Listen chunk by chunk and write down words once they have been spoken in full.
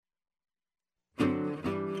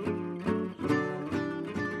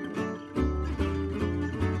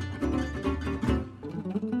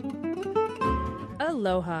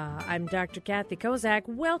Aloha, I'm Dr. Kathleen Kozak.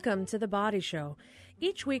 Welcome to The Body Show.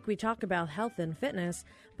 Each week we talk about health and fitness,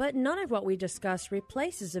 but none of what we discuss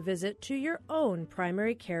replaces a visit to your own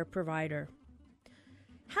primary care provider.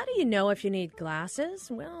 How do you know if you need glasses?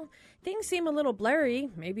 Well, things seem a little blurry.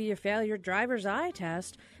 Maybe you fail your driver's eye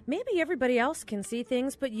test. Maybe everybody else can see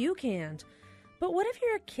things, but you can't. But what if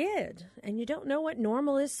you're a kid and you don't know what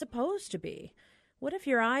normal is supposed to be? What if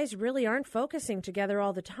your eyes really aren't focusing together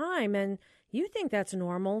all the time and you think that's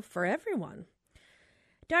normal for everyone?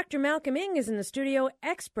 Dr. Malcom Ing is in the studio,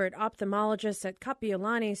 expert ophthalmologist at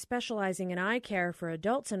Kapiolani, specializing in eye care for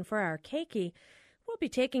adults and for our keiki. We'll be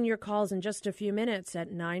taking your calls in just a few minutes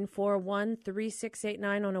at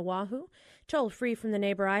 941-3689 on Oahu. Toll free from the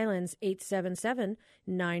neighbor islands,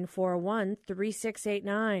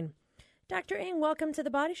 877-941-3689. Dr. Ing, welcome to The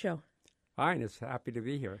Body Show. Hi, and it's happy to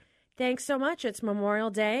be here. Thanks so much. It's Memorial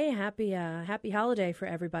Day. Happy holiday for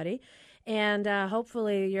everybody. And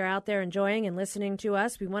hopefully you're out there enjoying and listening to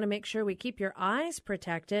us. We want to make sure we keep your eyes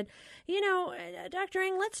protected. You know, Dr.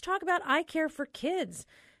 Ing, let's talk about eye care for kids.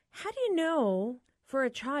 How do you know for a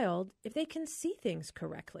child if they can see things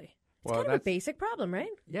correctly? It's kind of a basic problem, right?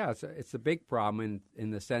 Yeah, it's a big problem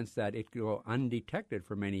in the sense that it can go undetected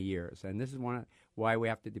for many years. And this is why we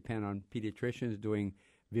have to depend on pediatricians doing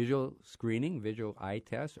visual screening, visual eye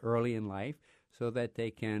tests early in life so that they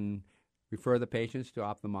can refer the patients to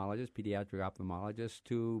ophthalmologists, pediatric ophthalmologists,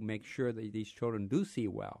 to make sure that these children do see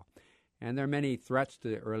well. And there are many threats to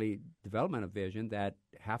the early development of vision that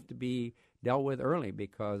have to be dealt with early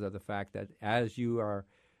because of the fact that as you are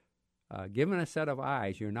given a set of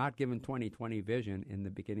eyes, you're not given 20/20 vision in the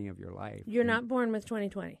beginning of your life. You're not born with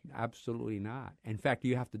 20/20? Absolutely not. In fact,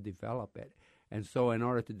 you have to develop it. And so in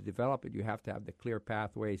order to develop it, you have to have the clear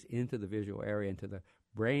pathways into the visual area, into the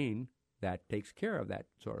brain that takes care of that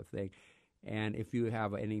sort of thing. And if you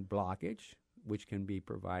have any blockage, which can be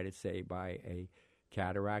provided, say, by a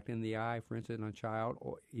cataract in the eye, for instance, in a child,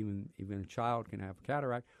 or even a child can have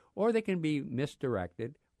cataract, or they can be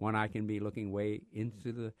misdirected. One eye can be looking way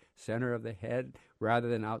into the center of the head rather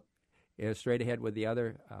than out straight ahead with the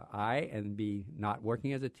other eye and be not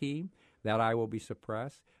working as a team. That eye will be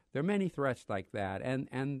suppressed. There are many threats like that.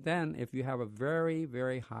 And then if you have a very,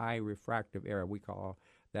 very high refractive error, we call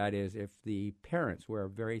that is if the parents wear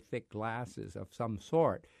very thick glasses of some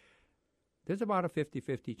sort, there's about a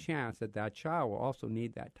 50-50 chance that that child will also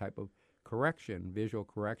need that type of correction, visual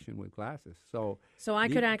correction with glasses. So I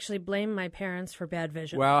could actually blame my parents for bad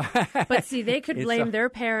vision. Well, but see, they could blame their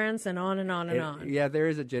parents and on and on and on. Yeah, there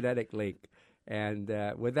is a genetic link. And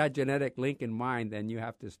with that genetic link in mind, then you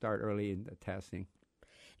have to start early in the testing.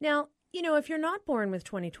 Now, you know, if you're not born with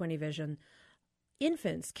 20/20 vision,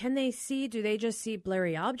 infants, can they see, do they just see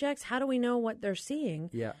blurry objects? How do we know what they're seeing?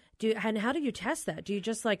 Yeah. And how do you test that? Do you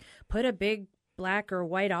just put a big black or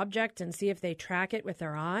white object and see if they track it with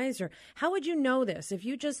their eyes? Or how would you know this? If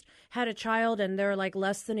you just had a child and they're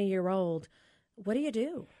less than a year old, what do you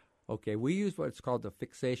do? Okay, we use what's called the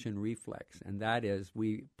fixation reflex, and that is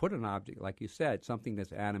we put an object, like you said, something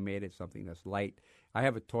that's animated, something that's light. I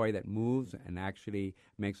have a toy that moves and actually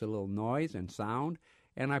makes a little noise and sound,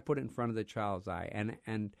 and I put it in front of the child's eye, and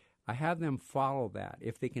I have them follow that.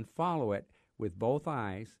 If they can follow it with both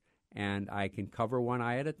eyes, and I can cover one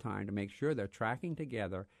eye at a time to make sure they're tracking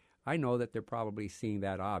together, I know that they're probably seeing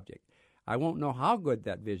that object. I won't know how good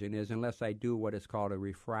that vision is unless I do what is called a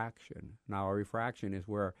refraction. Now, a refraction is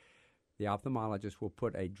where the ophthalmologist will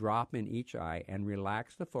put a drop in each eye and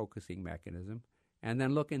relax the focusing mechanism and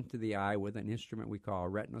then look into the eye with an instrument we call a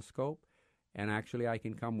retinoscope. And actually, I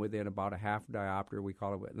can come within about a half diopter, we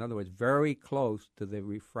call it, in other words, very close to the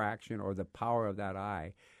refraction or the power of that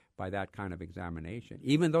eye by that kind of examination,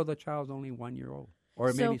 even though the child's only 1 year old.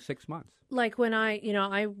 Or maybe 6 months. Like when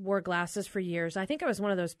I wore glasses for years. I think I was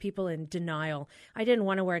one of those people in denial. I didn't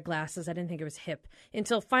want to wear glasses. I didn't think it was hip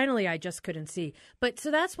until finally I just couldn't see. But so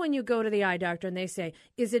that's when you go to the eye doctor and they say,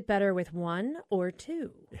 is it better with one or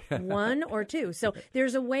two? One or two. So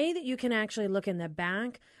there's a way that you can actually look in the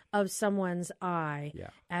back of someone's eye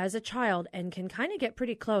as a child and can kind of get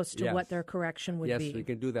pretty close to what their correction would be. Yes, we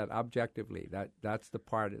can do that objectively. That's the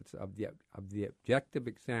part of the objective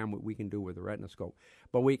exam we can do with the retinoscope.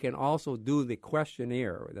 But we can also do the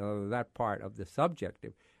questionnaire, that part of the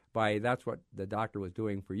subjective, that's what the doctor was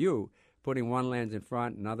doing for you, putting one lens in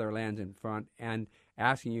front, another lens in front, and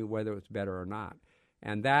asking you whether it's better or not.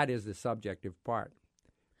 And that is the subjective part.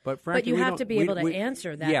 But frankly, you have to be able to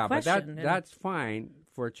answer that question. Yeah, but that's fine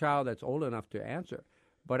for a child that's old enough to answer.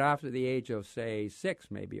 But after the age of, say,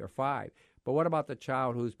 6 maybe or 5. But what about the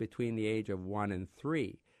child who's between the age of 1 and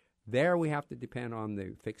 3? There we have to depend on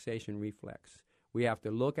the fixation reflex. we have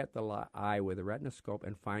to look at the eye with a retinoscope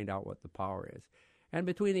and find out what the power is. And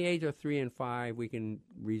between the age of 3 and 5, we can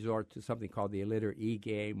resort to something called the letter E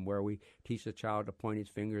game, where we teach the child to point his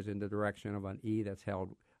fingers in the direction of an E that's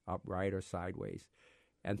held upright or sideways.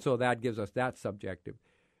 And so that gives us that subjective.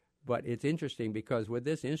 But it's interesting because with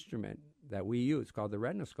this instrument that we use called the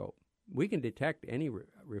retinoscope, we can detect any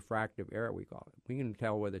refractive error, we call it. We can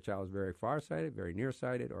tell whether the child is very farsighted, very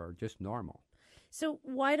nearsighted, or just normal. So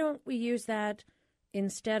why don't we use that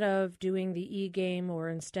instead of doing the E game or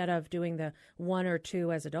instead of doing the 1 or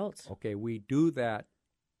 2 as adults? Okay, we do that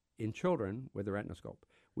in children with the retinoscope.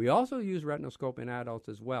 We also use retinoscope in adults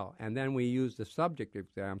as well, and then we use the subjective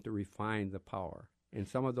exam to refine the power. In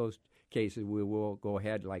some of those cases, we will go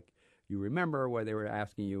ahead, like you remember, where they were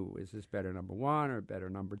asking you, is this better number 1 or better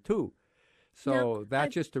number 2? So now,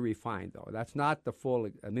 that's just to refine, though. That's not the full.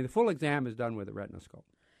 The full exam is done with a retinoscope.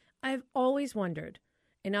 I've always wondered,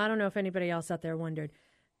 and I don't know if anybody else out there wondered,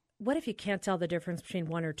 what if you can't tell the difference between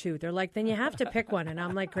 1 or 2? They're like, then you have to pick one. And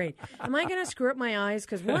I'm like, great. Am I going to screw up my eyes?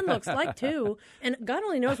 Because 1 looks like 2, and God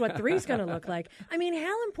only knows what 3 is going to look like. I mean,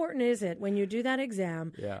 how important is it when you do that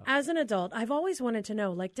exam as an adult? I've always wanted to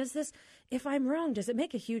know, like, does this, if I'm wrong, does it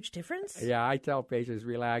make a huge difference? Yeah, I tell patients,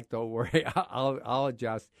 relax, don't worry. I'll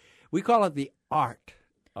adjust. We call it the art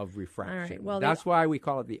of refraction. All right, well, that's why we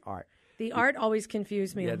call it the art. The art always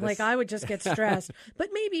confused me. Like, I would just get stressed. But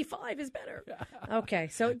maybe 5 is better. Okay,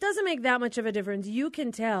 so it doesn't make that much of a difference. You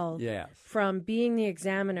can tell from being the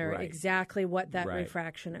examiner exactly what that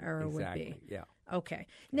refraction error would be. Yeah. Okay.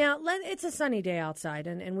 Now, it's a sunny day outside,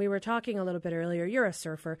 and we were talking a little bit earlier. You're a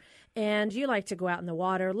surfer, and you like to go out in the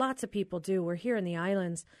water. Lots of people do. We're here in the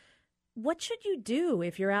islands. What should you do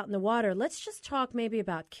if you're out in the water? Let's just talk maybe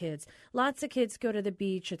about kids. Lots of kids go to the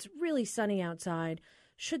beach. It's really sunny outside.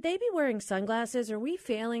 Should they be wearing sunglasses? Are we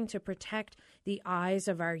failing to protect the eyes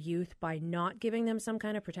of our youth by not giving them some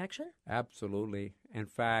kind of protection? Absolutely. In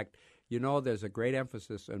fact, there's a great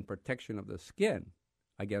emphasis on protection of the skin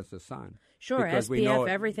against the sun. Sure, because SPF,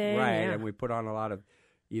 everything. Right, yeah. And we put on a lot of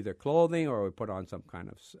either clothing or we put on some kind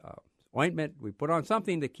of ointment. We put on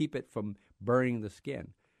something to keep it from burning the skin.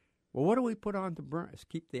 Well, what do we put on to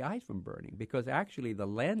keep the eyes from burning? Because actually the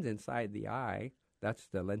lens inside the eye, that's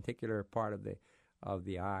the lenticular part of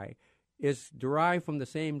the eye, is derived from the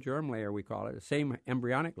same germ layer, we call it, the same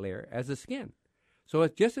embryonic layer as the skin. So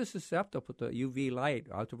it's just as susceptible to UV light,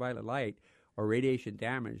 ultraviolet light, or radiation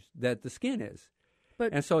damage that the skin is.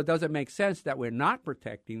 And so it doesn't make sense that we're not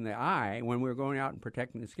protecting the eye when we're going out and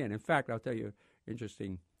protecting the skin. In fact, I'll tell you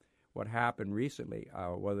interesting what happened recently,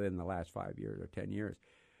 within the last 5 years or 10 years.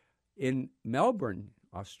 In Melbourne,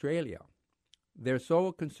 Australia, they're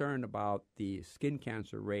so concerned about the skin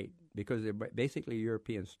cancer rate because they're basically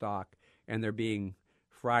European stock and they're being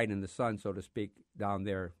fried in the sun, so to speak, down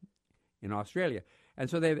there in Australia. And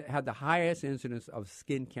so they've had the highest incidence of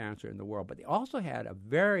skin cancer in the world, but they also had a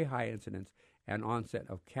very high incidence and onset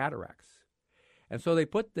of cataracts. And so they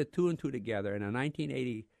put the 2 and 2 together in a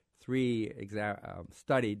 1983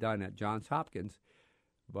 study done at Johns Hopkins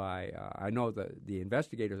by, I know the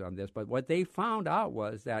investigators on this, but what they found out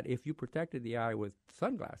was that if you protected the eye with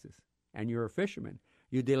sunglasses and you're a fisherman,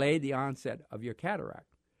 you delayed the onset of your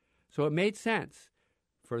cataract. So it made sense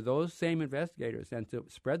for those same investigators then to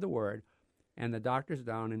spread the word, and the doctors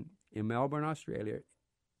down in Melbourne, Australia,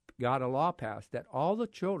 got a law passed that all the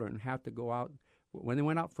children have to go out, when they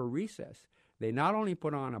went out for recess, they not only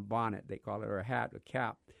put on a bonnet, they call it, or a hat, a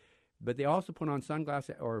cap, but they also put on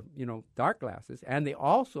sunglasses or, dark glasses, and they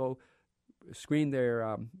also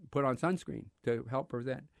put on sunscreen to help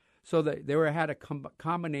prevent. So they had a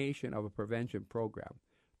combination of a prevention program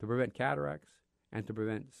to prevent cataracts and to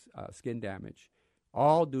prevent skin damage,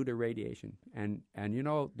 all due to radiation. And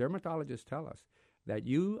dermatologists tell us that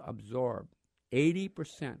you absorb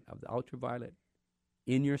 80% of the ultraviolet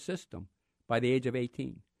in your system by the age of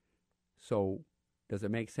 18. So does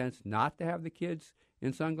it make sense not to have the kids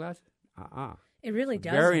in sunglasses? It really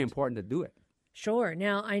does. Very important to do it. Sure.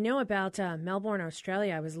 Now, I know about Melbourne,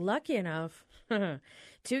 Australia. I was lucky enough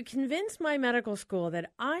to convince my medical school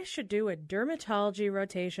that I should do a dermatology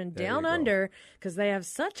rotation down under because they have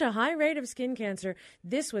such a high rate of skin cancer.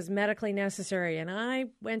 This was medically necessary. And I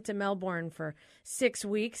went to Melbourne for 6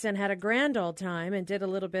 weeks and had a grand old time and did a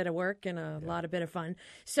little bit of work and a lot of bit of fun.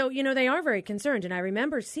 So, they are very concerned. And I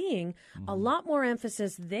remember seeing a lot more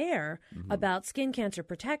emphasis there about skin cancer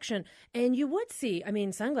protection. And you would see,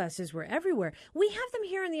 sunglasses were everywhere. We have them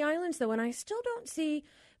here in the islands, though, and I still don't see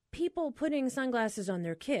people putting sunglasses on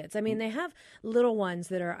their kids. They have little ones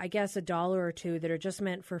that are, I guess, $1 or $2 that are just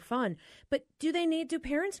meant for fun. But do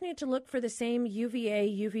parents need to look for the same UVA,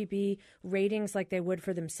 UVB ratings like they would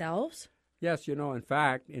for themselves? Yes, in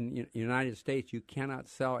fact, in the United States, you cannot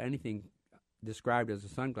sell anything described as a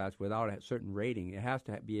sunglass without a certain rating. It has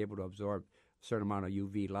to be able to absorb a certain amount of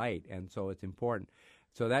UV light, and so it's important.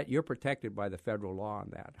 So that you're protected by the federal law on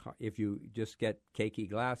that if you just get cakey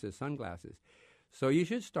glasses, sunglasses. So you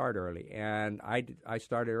should start early, and I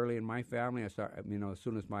started early in my family. As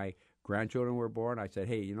soon as my grandchildren were born, I said,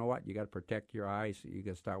 hey, you know what? You got to protect your eyes. You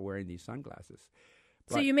got to start wearing these sunglasses.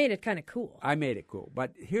 So you made it kind of cool. I made it cool.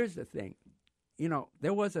 But here's the thing.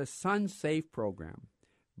 There was a Sun Safe program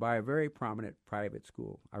by a very prominent private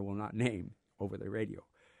school I will not name over the radio.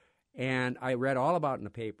 And I read all about it in the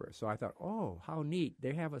paper. So I thought, oh, how neat.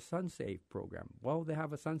 They have a Sun Safe program. Well, they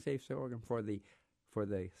have a Sun Safe program for the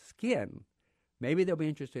skin. Maybe they'll be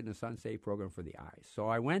interested in a Sun Safe program for the eyes. So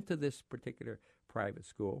I went to this particular private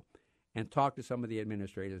school and talked to some of the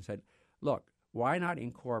administrators and said, look, why not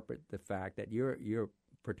incorporate the fact that you're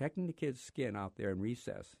protecting the kids' skin out there in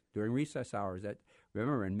recess, during recess hours? That,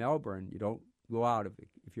 remember, in Melbourne, you don't go out,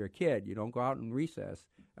 if you're a kid, you don't go out in recess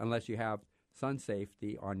unless you have sun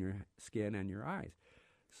safety on your skin and your eyes.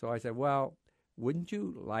 So I said, well, wouldn't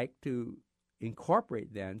you like to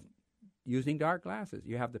incorporate then using dark glasses?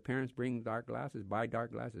 You have the parents bring dark glasses, buy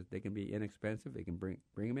dark glasses. They can be inexpensive. They can bring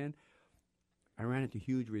them in. I ran into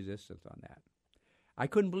huge resistance on that. I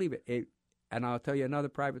couldn't believe it. And I'll tell you another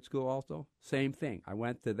private school also, same thing. I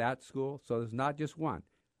went to that school, so there's not just one.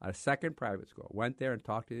 A second private school. Went there and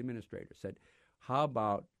talked to the administrator. Said, how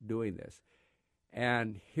about doing this?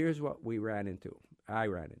 And here's what I ran into.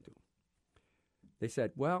 They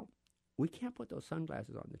said, well, we can't put those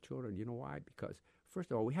sunglasses on the children. You know why? Because,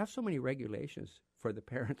 first of all, we have so many regulations for the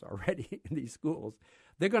parents already in these schools.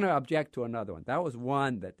 They're going to object to another one. That was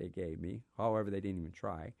one that they gave me. However, they didn't even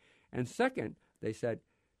try. And second, they said,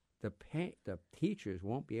 the teachers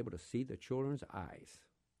won't be able to see the children's eyes.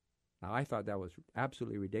 Now, I thought that was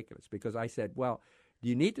absolutely ridiculous because I said, well, do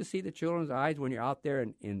you need to see the children's eyes when you're out there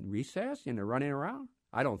in recess and they're running around?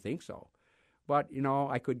 I don't think so. But,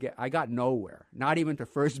 I got nowhere, not even to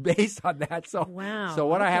first base on that. So, wow. So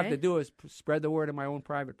what I have to do is spread the word in my own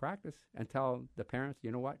private practice and tell the parents,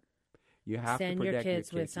 you know what? You have to protect your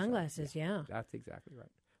kids with sunglasses, yeah. That's exactly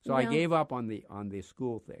right. So I gave up on the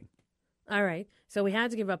school thing. All right. So we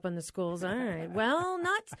had to give up on the schools. All right. Well,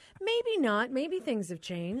 maybe not. Maybe things have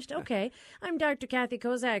changed. Okay. I'm Dr. Kathleen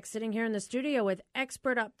Kozak, sitting here in the studio with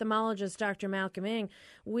expert ophthalmologist Dr. Malcom Ing.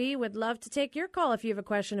 We would love to take your call if you have a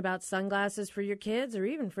question about sunglasses for your kids or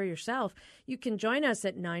even for yourself. You can join us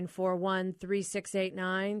at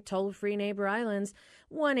 941-3689, toll-free Neighbor Islands,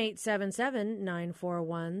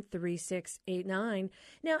 1-877-941-3689.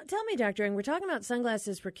 Now, tell me, Dr. Ing, we're talking about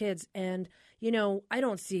sunglasses for kids, and I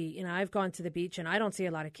don't see, I've gone to the beach and I don't see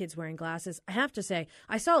a lot of kids wearing glasses. I have to say,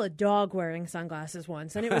 I saw a dog wearing sunglasses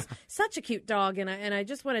once, and it was such a cute dog, and I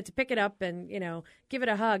just wanted to pick it up and, give it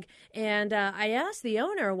a hug. And I asked the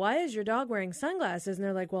owner, why is your dog wearing sunglasses? And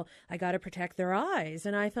they're like, well, I got to protect their eyes.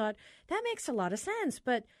 And I thought, that makes a lot of sense,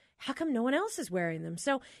 but how come no one else is wearing them?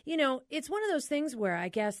 So, it's one of those things where I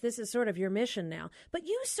guess this is sort of your mission now. But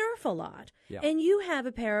you surf a lot, and you have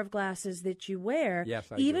a pair of glasses that you wear,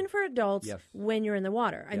 even for adults, when you're in the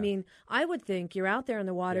water. I mean, I would think you're out there in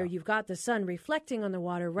the water, you've got the sun reflecting on the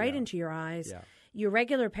water right into your eyes. Yeah. Your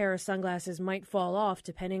regular pair of sunglasses might fall off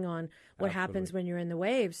depending on what happens when you're in the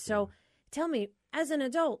waves. So tell me, as an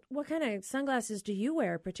adult, what kind of sunglasses do you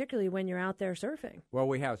wear, particularly when you're out there surfing? Well,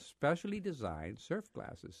 we have specially designed surf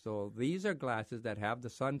glasses. So these are glasses that have the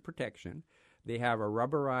sun protection. They have a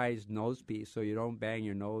rubberized nose piece so you don't bang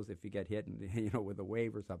your nose if you get hit with a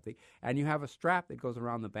wave or something. And you have a strap that goes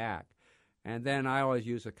around the back. And then I always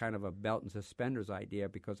use a kind of a belt and suspenders idea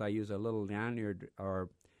because I use a little lanyard or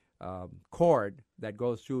cord that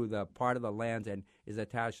goes through the part of the lens and is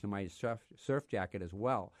attached to my surf jacket as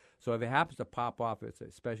well. So if it happens to pop off, it's an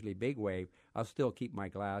especially big wave, I'll still keep my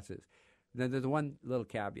glasses. Then there's one little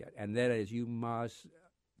caveat, and that is you must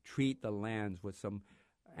treat the lens with some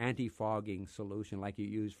anti-fogging solution like you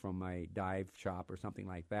use from a dive shop or something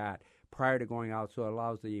like that prior to going out, so it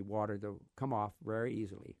allows the water to come off very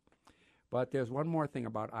easily. But there's one more thing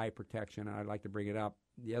about eye protection, and I'd like to bring it up.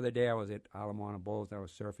 The other day I was at Alamana Bowls, and I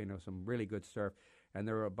was surfing. There was some really good surf, and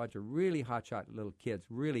there were a bunch of really hotshot little kids,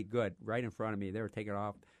 really good, right in front of me. They were taking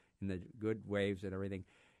off in the good waves and everything.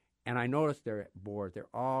 And I noticed their boards. They're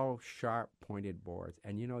all sharp-pointed boards.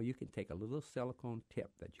 And, you can take a little silicone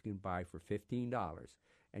tip that you can buy for $15,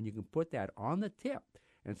 and you can put that on the tip.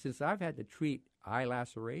 And since I've had to treat eye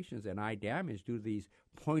lacerations and eye damage due to these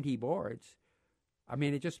pointy boards, I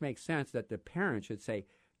mean, it just makes sense that the parent should say,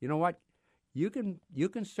 you know what, you can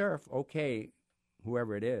surf, okay,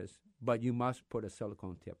 whoever it is, but you must put a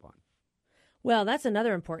silicone tip on. Well, that's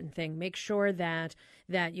another important thing. Make sure that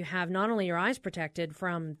you have not only your eyes protected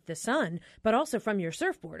from the sun, but also from your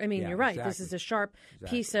surfboard. I mean, you're right. Exactly. This is a sharp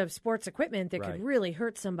piece of sports equipment that could really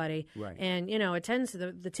hurt somebody. Right. And, it tends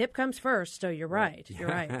to, the tip comes first. So you're right. You're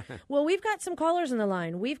right. Well, we've got some callers on the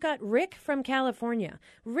line. We've got Rick from California.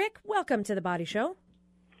 Rick, welcome to the Body Show.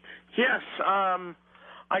 Yes.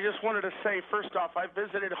 I just wanted to say, first off, I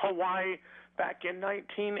visited Hawaii back in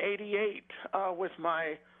 1988 with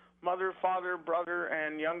my mother, father, brother,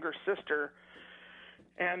 and younger sister.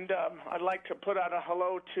 And I'd like to put out a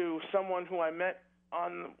hello to someone who I met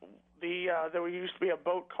on there used to be a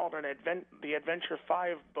boat called the Adventure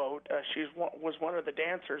 5 boat. She was one of the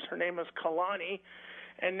dancers. Her name is Kalani.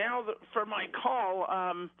 And now for my call,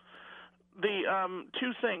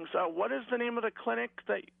 two things. What is the name of the clinic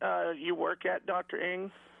that you work at, Dr.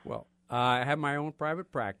 Ing? Well, I have my own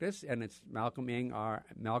private practice, and it's Malcom Ing,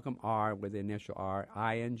 Malcom R with the initial R,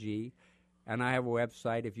 I-N-G. And I have a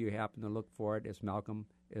website if you happen to look for it. It's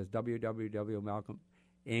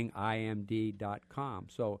www.malcomingimd.com.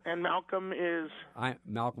 And Malcolm is?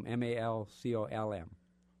 Malcolm, M-A-L-C-O-L-M.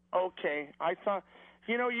 Okay. I thought,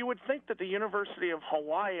 you would think that the University of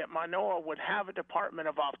Hawaii at Manoa would have a department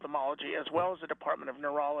of ophthalmology as well as a department of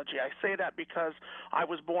neurology. I say that because I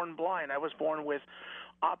was born blind. I was born with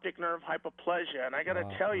optic nerve hypoplasia, and I got to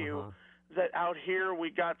tell you that out here we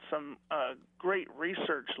got some great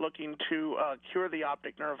research looking to cure the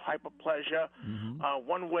optic nerve hypoplasia. Mm-hmm.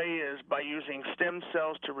 One way is by using stem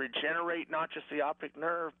cells to regenerate not just the optic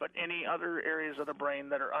nerve, but any other areas of the brain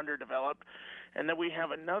that are underdeveloped. And then we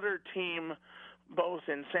have another team both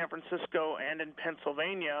in San Francisco and in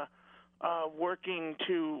Pennsylvania working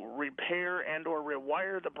to repair and or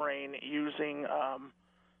rewire the brain using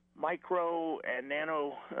micro and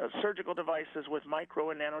nano surgical devices with micro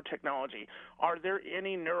and nanotechnology. Are there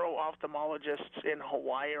any neuro-ophthalmologists in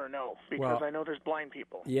Hawaii or no? Because I know there's blind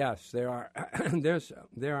people. Yes, there are.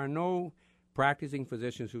 There are no practicing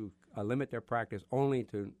physicians who limit their practice only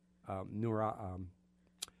to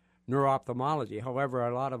neuro-ophthalmology. However,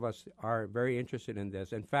 a lot of us are very interested in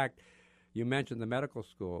this. In fact, you mentioned the medical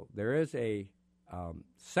school. There is a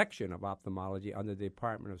section of ophthalmology under the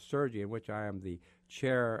Department of Surgery, in which I am the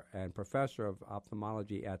chair and professor of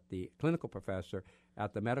ophthalmology clinical professor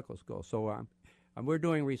at the medical school. So we're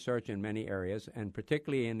doing research in many areas, and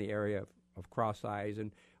particularly in the area of cross eyes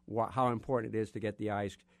and how important it is to get the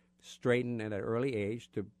eyes straightened at an early age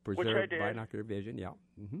to preserve binocular vision. Yeah.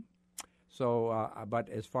 Mm-hmm. So, but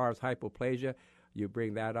as far as hypoplasia, you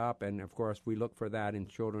bring that up, and of course we look for that in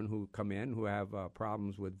children who come in who have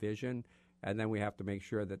problems with vision. And then we have to make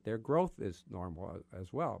sure that their growth is normal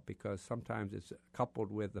as well, because sometimes it's coupled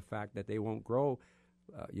with the fact that they won't grow.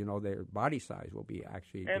 Their body size will be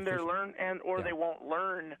actually and deficient. They won't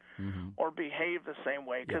learn or behave the same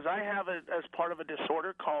way. Because I have it as part of a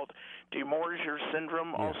disorder called Demorger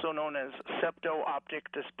syndrome, also known as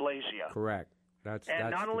septo-optic dysplasia. Correct. That's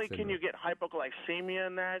not only can you get hypoglycemia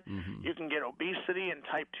in that, you can get obesity and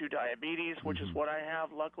type 2 diabetes, which is what I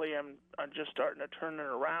have. Luckily, I'm just starting to turn it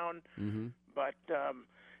around. But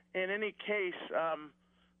in any case,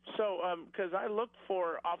 because I look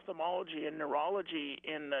for ophthalmology and neurology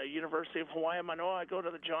in the University of Hawaii Manoa, I go to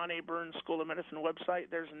the John A. Burns School of Medicine website.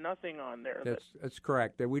 There's nothing on there. That's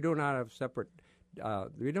correct. We do not have separate.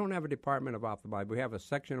 We don't have a department of ophthalmology. We have a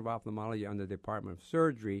section of ophthalmology under the Department of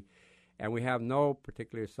Surgery. And we have no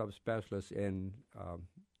particular subspecialists in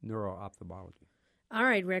neuro-ophthalmology. All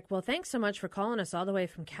right, Rick. Well, thanks so much for calling us all the way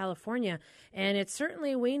from California. And it's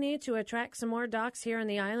certainly we need to attract some more docs here in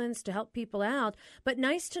the islands to help people out. But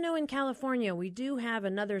nice to know in California, we do have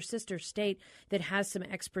another sister state that has some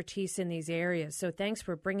expertise in these areas. So thanks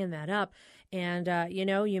for bringing that up. And,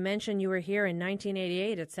 you mentioned you were here in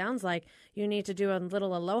 1988. It sounds like you need to do a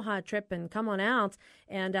little aloha trip and come on out.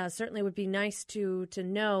 And certainly would be nice to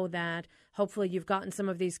know that hopefully you've gotten some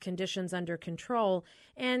of these conditions under control.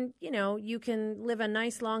 And, you can live a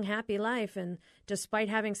nice, long, happy life. And despite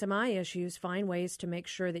having some eye issues, find ways to make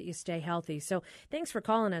sure that you stay healthy. So thanks for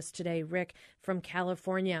calling us today, Rick from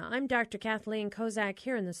California. I'm Dr. Kathleen Kozak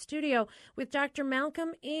here in the studio with Dr.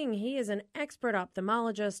 Malcom Ing. He is an expert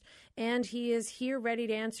ophthalmologist, and he is here ready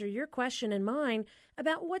to answer your question and mine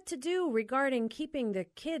about what to do regarding keeping the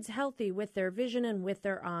kids healthy with their vision and with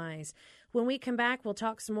their eyes. When we come back, we'll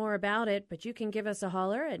talk some more about it, but you can give us a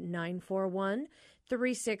holler at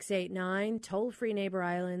 941-3689, toll-free Neighbor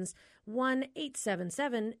Islands,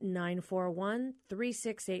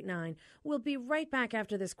 1-877-941-3689. We'll be right back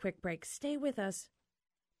after this quick break. Stay with us.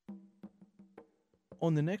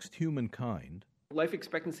 On The Next Humankind, life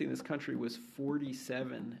expectancy in this country was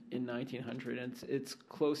 47 in 1900, and it's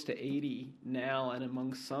close to 80 now, and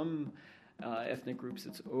among some ethnic groups,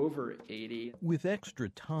 it's over 80. With extra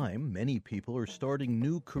time, many people are starting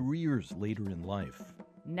new careers later in life.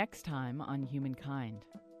 Next time on Humankind.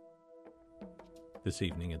 This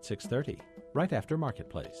evening at 6:30, right after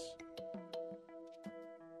Marketplace.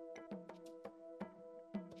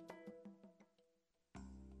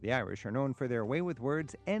 The Irish are known for their way with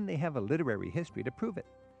words, and they have a literary history to prove it.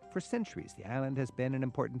 For centuries, the island has been an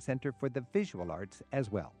important centre for the visual arts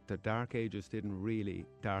as well. The Dark Ages didn't really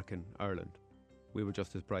darken Ireland. We were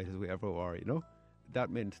just as bright as we ever were, you know? That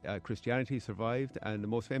meant Christianity survived, and the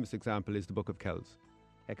most famous example is the Book of Kells.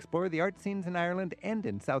 Explore the art scenes in Ireland and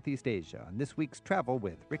in Southeast Asia on this week's Travel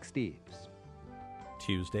with Rick Steves.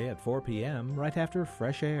 Tuesday at 4 p.m., right after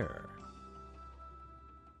Fresh Air.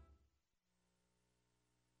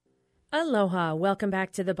 Aloha. Welcome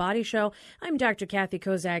back to The Body Show. I'm Dr. Kathy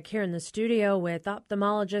Kozak here in the studio with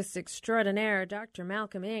ophthalmologist extraordinaire Dr.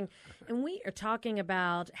 Malcom Ing, and we are talking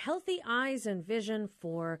about healthy eyes and vision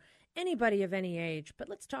for anybody of any age. But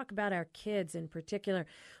let's talk about our kids in particular.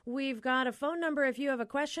 We've got a phone number if you have a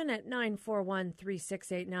question at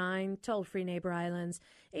 941-3689, toll-free Neighbor Islands,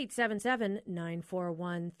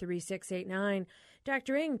 877-941-3689.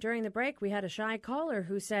 Dr. Ing, during the break, we had a shy caller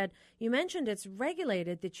who said, you mentioned it's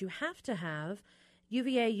regulated that you have to have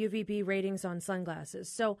UVA, UVB ratings on sunglasses.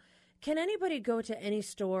 So can anybody go to any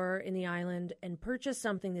store in the island and purchase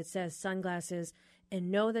something that says sunglasses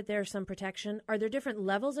and know that there's some protection? Are there different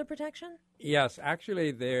levels of protection? Yes,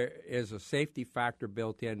 actually there is a safety factor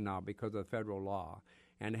built in now because of federal law,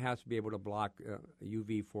 and it has to be able to block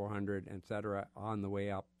UV 400, et cetera, on the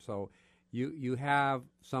way up. So you have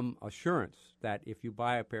some assurance that if you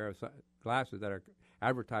buy a pair of glasses that are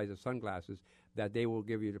advertised as sunglasses, that they will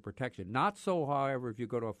give you the protection. Not so, however, if you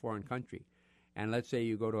go to a foreign country. And let's say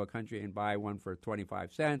you go to a country and buy one for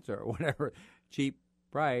 25 cents or whatever cheap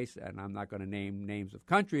price, and I'm not going to name names of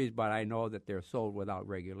countries, but I know that they're sold without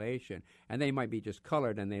regulation. And they might be just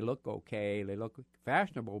colored and they look okay, they look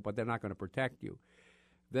fashionable, but they're not going to protect you.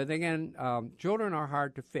 Then again, children are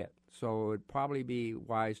hard to fit, so it would probably be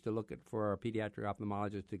wise to look for a pediatric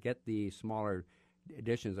ophthalmologist to get the smaller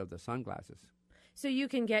editions of the sunglasses. So you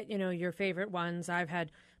can get, your favorite ones. I've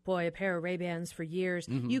had, a pair of Ray-Bans for years.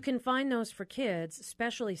 Mm-hmm. You can find those for kids,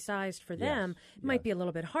 specially sized for them. It might be a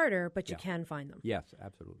little bit harder, but you can find them. Yes,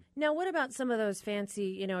 absolutely. Now, what about some of those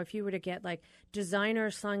fancy, if you were to get like designer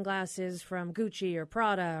sunglasses from Gucci or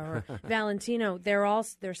Prada or Valentino, they're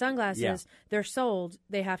sunglasses, they're sold,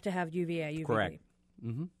 they have to have UVA, UVB. Correct.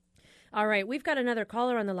 Mm-hmm. All right, we've got another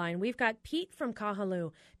caller on the line. We've got Pete from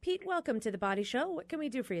Kahaluu. Pete, welcome to the Body Show. What can we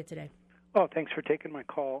do for you today? Oh, thanks for taking my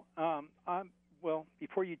call. Well,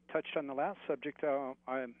 before you touched on the last subject,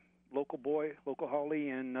 I'm local Holly,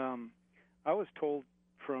 and I was told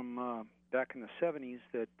from back in the 70s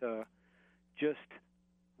that just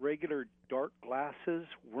regular dark glasses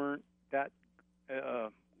weren't that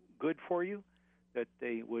good for you, that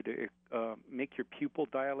they would make your pupil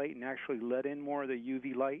dilate and actually let in more of the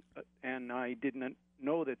UV light, and I didn't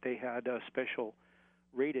know that they had a special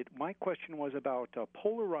rated. My question was about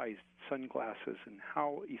polarized sunglasses and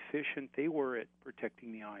how efficient they were at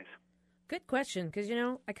protecting the eyes. Good question, because,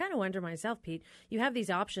 I kind of wonder myself, Pete. You have these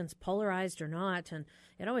options, polarized or not, and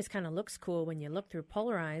it always kind of looks cool when you look through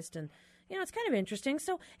polarized, and, it's kind of interesting.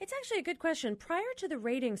 So it's actually a good question. Prior to the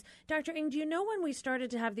ratings, Dr. Ing, do you know when we started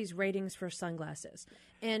to have these ratings for sunglasses?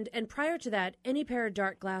 And prior to that, any pair of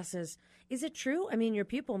dark glasses, is it true? I mean, your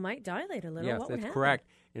pupil might dilate a little. Yes, what would that's happen? correct.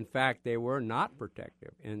 In fact, they were not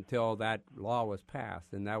protective until that law was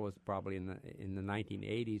passed, and that was probably in the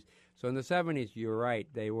 1980s. So in the 70s, you're right,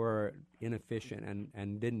 they were inefficient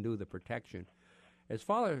and didn't do the protection. As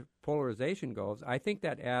far as polarization goes, I think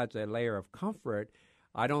that adds a layer of comfort.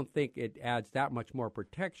 I don't think it adds that much more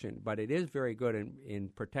protection, but it is very good in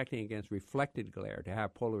protecting against reflected glare to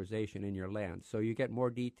have polarization in your lens, so you get more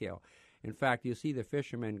detail. In fact, you see the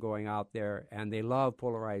fishermen going out there, and they love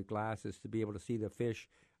polarized glasses to be able to see the fish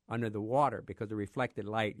under the water because the reflected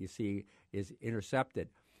light, you see, is intercepted.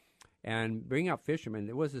 And bringing up fishermen,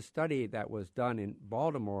 there was a study that was done in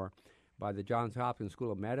Baltimore by the Johns Hopkins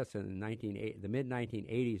School of Medicine in the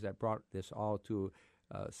mid-1980s that brought this all to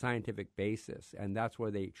a scientific basis. And that's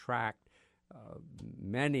where they tracked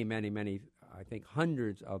many, I think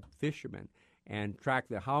hundreds of fishermen and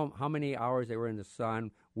tracked how many hours they were in the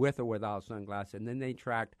sun with or without sunglasses. And then they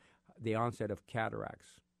tracked the onset of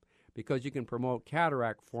cataracts, because you can promote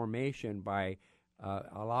cataract formation by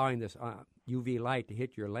allowing this UV light to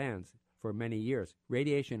hit your lens for many years.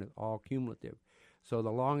 Radiation is all cumulative. So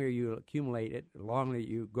the longer you accumulate it, the longer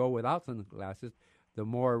you go without sunglasses, the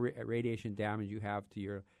more radiation damage you have to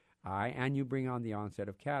your eye, and you bring on the onset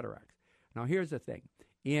of cataracts. Now, here's the thing.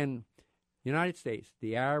 In United States,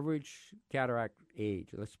 the average cataract age,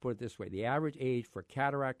 let's put it this way, the average age for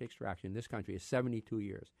cataract extraction in this country is 72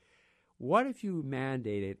 years. What if you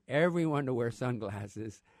mandated everyone to wear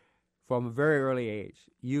sunglasses from a very early age?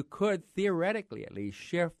 You could theoretically at least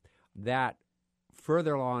shift that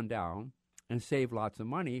further on down and save lots of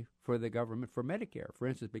money for the government for Medicare, for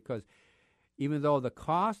instance, because even though the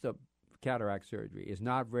cost of cataract surgery is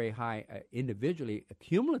not very high individually,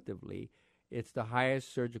 cumulatively, it's the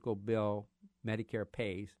highest surgical bill Medicare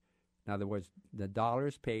pays. In other words, the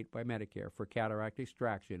dollars paid by Medicare for cataract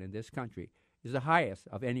extraction in this country is the highest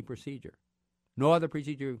of any procedure. No other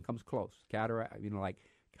procedure comes close. Cataract, like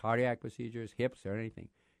cardiac procedures, hips, or anything.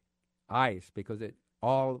 Eyes, because it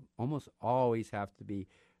almost always have to be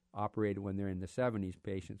operated when they're in the 70s,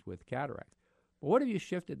 patients with cataracts. But what if you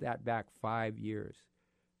shifted that back 5 years?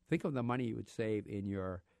 Think of the money you would save in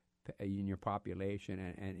your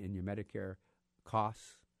population and in your Medicare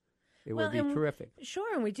costs. It would be terrific.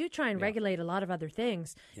 Sure, and we do try and regulate a lot of other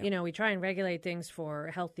things. Yeah. We try and regulate things for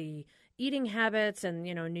healthy eating habits, and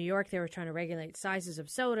in New York they were trying to regulate sizes of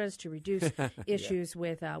sodas to reduce issues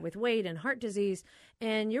with weight and heart disease.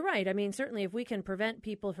 And you're right. I mean, certainly if we can prevent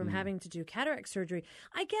people from having to do cataract surgery,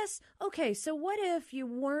 I guess, okay, so what if you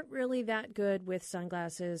weren't really that good with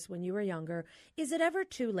sunglasses when you were younger? Is it ever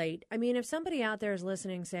too late? I mean, if somebody out there is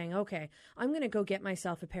listening saying, okay, I'm going to go get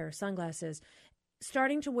myself a pair of sunglasses,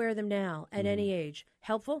 starting to wear them now at any age,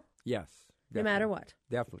 helpful? Yes. Definitely. No matter what?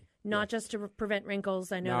 Definitely. Not just to prevent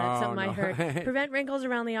wrinkles. I know that's something I heard. Prevent wrinkles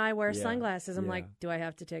around the eye, wear sunglasses. I'm like, do I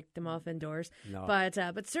have to take them off indoors? No.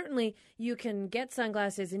 But certainly you can get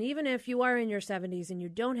sunglasses, and even if you are in your 70s and you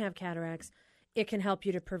don't have cataracts, it can help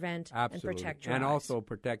you to prevent and protect your eyes. And also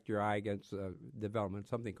protect your eye against development,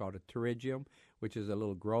 something called a pterygium, which is a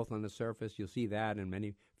little growth on the surface. You'll see that in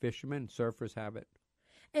many fishermen. Surfers have it.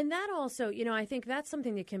 And that also, I think that's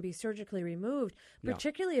something that can be surgically removed,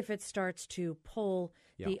 particularly if it starts to pull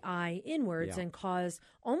the eye inwards and cause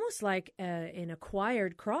almost like an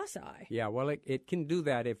acquired cross eye. Yeah, well, it can do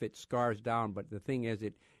that if it scars down, but the thing is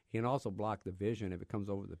it can also block the vision if it comes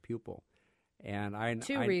over the pupil. And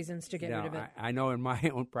Two reasons to get rid of it. I know in my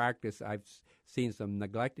own practice I've seen some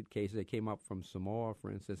neglected cases that came up from Samoa, for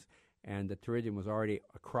instance, and the pterygium was already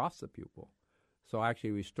across the pupil. So I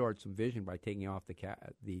actually restored some vision by taking off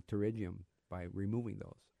the pterygium by removing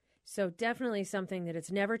those. So definitely something that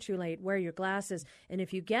it's never too late. Wear your glasses. And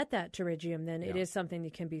if you get that pterygium, then it is something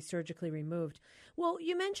that can be surgically removed. Well,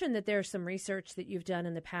 you mentioned that there's some research that you've done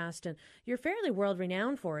in the past, and you're fairly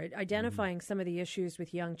world-renowned for it, identifying some of the issues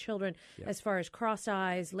with young children as far as cross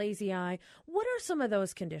eyes, lazy eye. What are some of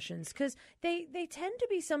those conditions? Because they tend to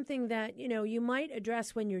be something that, you might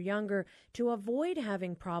address when you're younger to avoid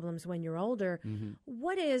having problems when you're older. Mm-hmm.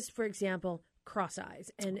 What is, for example, cross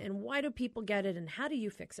eyes, and why do people get it, and how do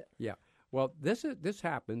you fix it? Yeah, well, this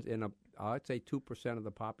happens in I'd say 2% of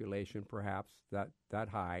the population, perhaps that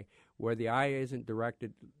high, where the eye isn't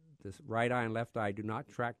directed. This right eye and left eye do not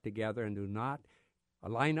track together and do not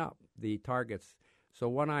line up the targets. So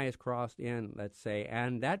one eye is crossed in, let's say,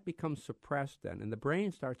 and that becomes suppressed then, and the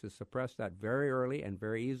brain starts to suppress that very early and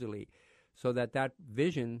very easily, so that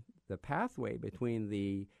vision, the pathway between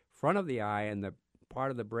the front of the eye and the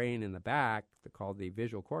part of the brain in the back, called the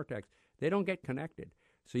visual cortex, they don't get connected.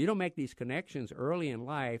 So you don't make these connections early in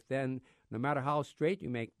life, then no matter how straight you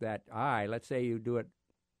make that eye, let's say you do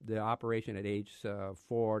the operation at age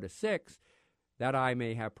 4 to 6, that eye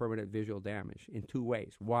may have permanent visual damage in two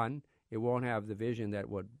ways. One, it won't have the vision that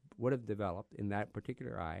would have developed in that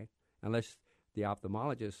particular eye unless the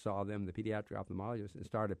ophthalmologist saw them, the pediatric ophthalmologist, and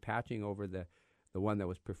started patching over the one that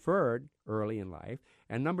was preferred early in life.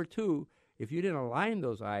 And number two, if you didn't align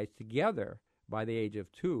those eyes together by the age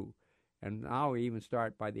of 2, and now we even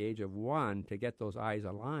start by the age of 1 to get those eyes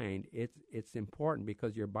aligned, it's important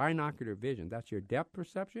because your binocular vision, that's your depth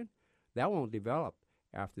perception, that won't develop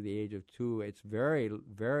after the age of 2. It's very,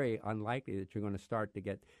 very unlikely that you're going to start to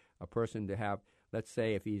get a person to have, let's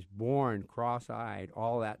say if he's born cross-eyed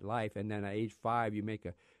all that life, and then at age 5 you make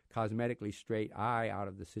a cosmetically straight eye out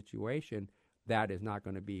of the situation, that is not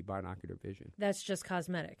going to be binocular vision. That's just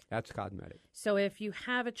cosmetic. That's cosmetic. So if you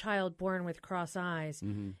have a child born with cross eyes,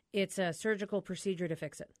 it's a surgical procedure to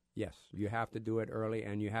fix it. Yes, you have to do it early,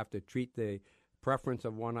 and you have to treat the preference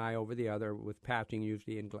of one eye over the other with patching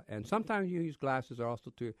usually, and sometimes you use glasses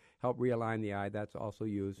also to help realign the eye. That's also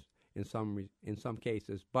used in some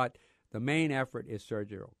cases, but the main effort is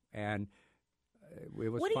surgical. And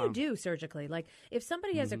what do you do surgically? Like if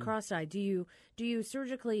somebody has a cross eye, do you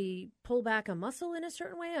surgically pull back a muscle in a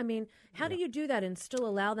certain way? I mean, how do you do that and still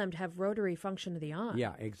allow them to have rotary function of the eye?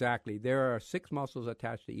 Yeah, exactly. There are 6 muscles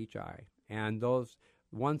attached to each eye, and those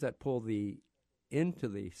ones that pull into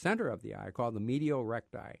the center of the eye are called the medial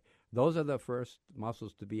recti. Those are the first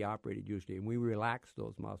muscles to be operated usually, and we relax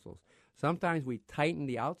those muscles. Sometimes we tighten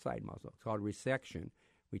the outside muscle. It's called resection.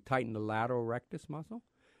 We tighten the lateral rectus muscle.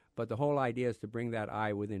 But the whole idea is to bring that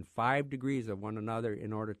eye within 5 degrees of one another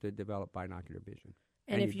in order to develop binocular vision.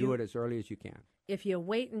 And you do it as early as you can. If you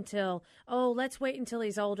wait until, let's wait until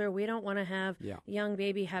he's older, we don't want to have young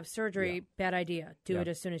baby have surgery, bad idea. Do it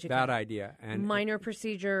as soon as you can. Bad idea. And minor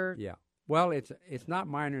procedure. Yeah. Well, it's not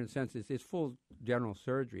minor in the sense it's full general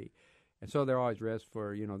surgery. And so there are always risks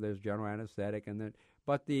for, there's general anesthetic.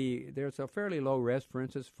 But there's a fairly low risk, for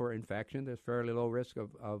instance, for infection. There's fairly low risk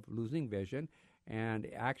of losing vision. And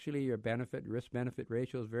actually your risk-benefit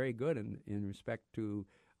ratio is very good in respect to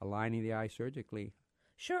aligning the eye surgically.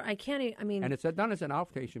 Sure, and it's done as an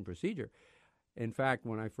outpatient procedure. In fact,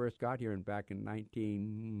 when I first got here back in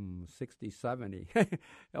 1960, 70,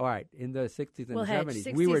 all right, in the 60s and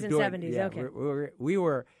 70s, we were doing 70s, okay.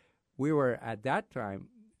 We were at that time,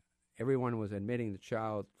 everyone was admitting the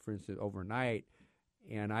child, for instance, overnight,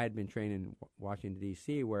 and I had been trained in Washington,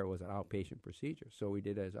 D.C., where it was an outpatient procedure. So we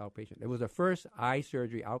did it as outpatient. It was the first eye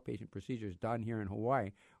surgery outpatient procedures done here in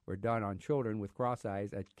Hawaii. Were done on children with cross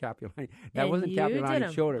eyes at Kapulani. That wasn't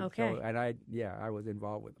Kapulani children. Okay. So, and I was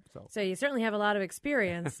involved with them. So you certainly have a lot of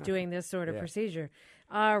experience doing this sort of procedure.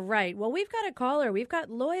 All right. Well, we've got a caller. We've got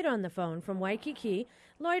Lloyd on the phone from Waikiki.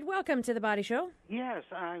 Lloyd, welcome to the Body Show. Yes,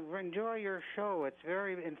 I enjoy your show. It's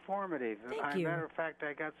very informative. Thank you. Matter of fact,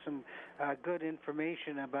 I got some good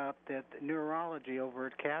information about the neurology over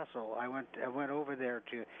at Castle. I went over there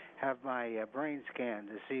to have my brain scan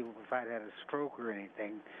to see if I'd had a stroke or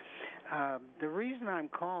anything. The reason I'm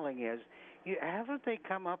calling is, haven't they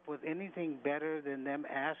come up with anything better than them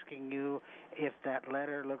asking you if that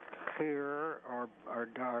letter looks clearer or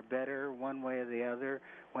better one way or the other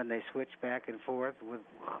when they switch back and forth with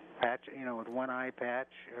with one eye patch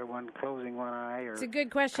or closing one eye? It's a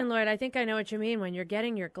good question, Lloyd. I think I know what you mean when you're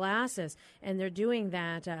getting your glasses and they're doing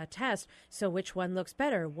that test. So which one looks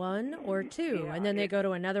better, 1 or 2? And then they go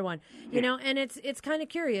to another one. And it's kind of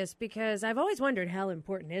curious because I've always wondered how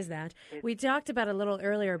important is that. We talked about a little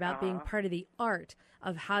earlier about being part of the art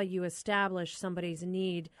of how you establish somebody's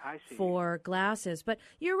need for glasses. But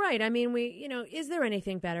you're right. I mean, is there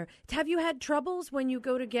anything better? Have you had troubles when you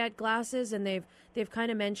go to get glasses and they've kind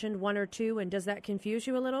of mentioned 1 or 2, and does that confuse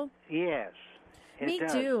you a little? Yes. Me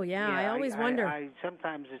too. Yeah, I always wonder. I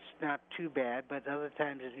sometimes it's not too bad, but other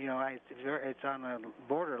times it's on a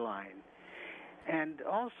borderline. And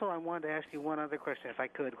also, I wanted to ask you one other question, if I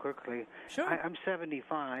could, quickly. Sure. I'm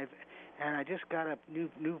 75. And I just got a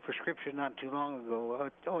new prescription not too long ago.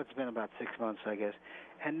 It's been about 6 months, I guess.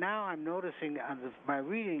 And now I'm noticing my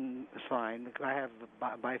reading is fine. I have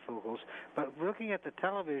bifocals. But looking at the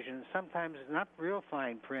television, sometimes not real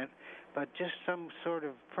fine print, but just some sort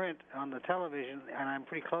of print on the television, and I'm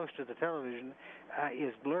pretty close to the television,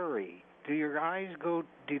 is blurry. Do your eyes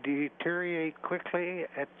deteriorate quickly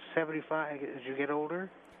at 75 as you get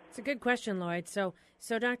older? It's a good question, Lloyd. So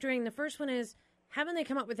Dr. Ing, the first one is, haven't they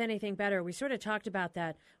come up with anything better? We sort of talked about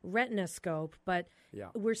that retinoscope, but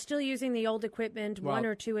we're still using the old equipment. 1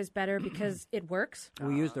 or 2 is better because it works.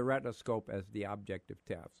 We use the retinoscope as the objective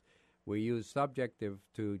test. We use subjective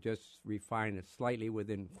to just refine it slightly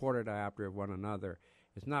within quarter diopter of one another.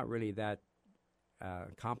 It's not really that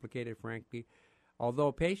complicated, frankly.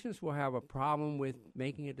 Although patients will have a problem with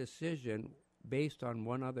making a decision based on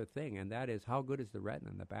one other thing, and that is how good is the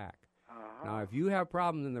retina in the back. Now, if you have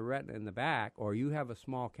problems in the retina in the back, or you have a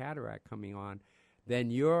small cataract coming on, then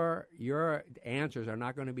your answers are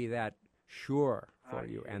not going to be that sure for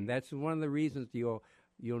you, and that's one of the reasons you'll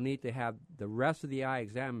need to have the rest of the eye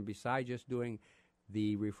examined besides just doing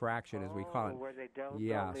the refraction, as we call it. Where they delve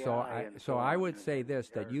So I would say this,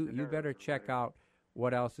 that you better check out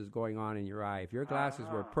what else is going on in your eye. If your glasses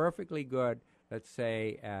were perfectly good, let's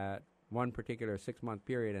say at one particular 6-month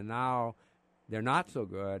period, and now they're not so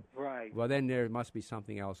good, right? Well, then there must be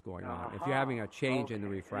something else going on. If you're having a change in the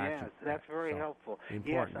refraction. Yes, that's very helpful.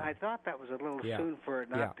 Important. Yes, I thought that was a little soon for it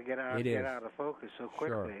not to get out of focus so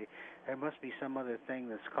quickly. Sure. There must be some other thing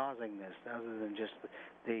that's causing this other than just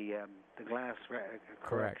the glass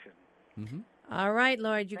correction. Mm-hmm. All right,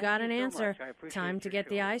 Lloyd, you got an so answer. Time to get show.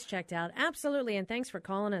 the eyes checked out. Absolutely, and thanks for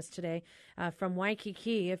calling us today from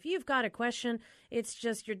Waikiki. If you've got a question, it's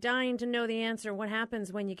just you're dying to know the answer. What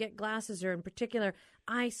happens when you get glasses, or in particular,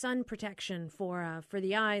 eye sun protection for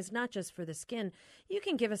the eyes, not just for the skin? You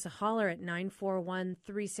can give us a holler at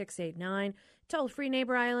 941-3689. Toll-free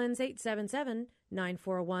Neighbor Islands,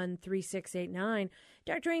 941-3689.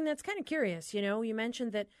 Dr. Ing, that's kind of curious. You know, you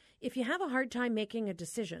mentioned that if you have a hard time making a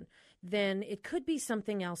decision, then it could be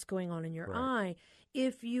something else going on in your eye.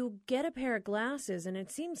 If you get a pair of glasses and it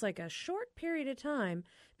seems like a short period of time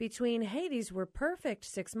between, hey, these were perfect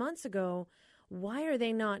 6 months ago, why are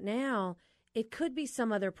they not now? It could be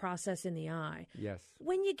some other process in the eye. Yes.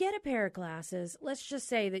 When you get a pair of glasses, let's just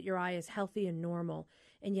say that your eye is healthy and normal,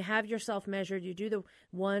 and you have yourself measured, you do the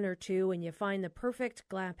 1 or 2, and you find the perfect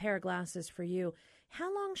pair of glasses for you.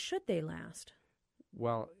 How long should they last?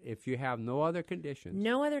 Well, if you have no other conditions.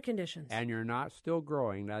 No other conditions. And you're not still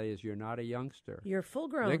growing, that is, you're not a youngster. You're full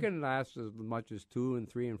grown. They can last as much as 2 and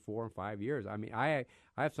 3 and 4 and 5 years. I mean, I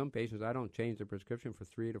have some patients, I don't change the prescription for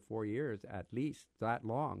 3 to 4 years at least, that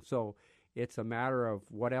long. So it's a matter of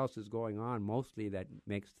what else is going on mostly that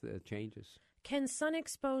makes the changes. Can sun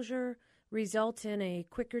exposure result in a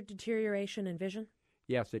quicker deterioration in vision?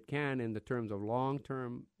 Yes, it can in the terms of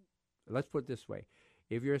long-term. Let's put it this way.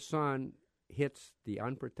 If your sun hits the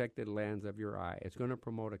unprotected lens of your eye, it's going to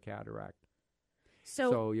promote a cataract.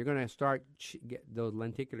 So you're going to start, those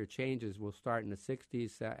lenticular changes will start in the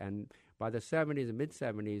 60s, and by the 70s and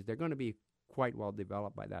mid-70s, they're going to be quite well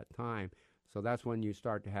developed by that time. So that's when you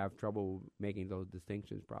start to have trouble making those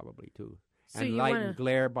distinctions probably too. So and light and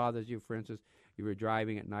glare bothers you, for instance, if you're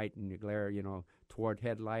driving at night and you glare, toward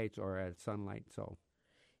headlights or at sunlight. So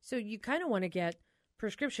you kind of want to get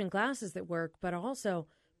prescription glasses that work, but also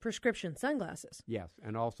prescription sunglasses. Yes,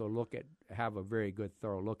 and also have a very good,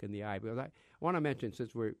 thorough look in the eye. Because I want to mention,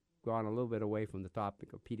 since we're gone a little bit away from the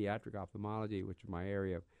topic of pediatric ophthalmology, which is my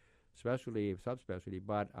area of subspecialty,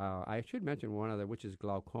 but I should mention one other, which is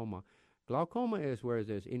glaucoma. Glaucoma is where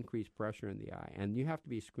there's increased pressure in the eye, and you have to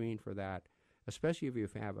be screened for that, especially if you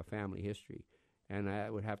have a family history. And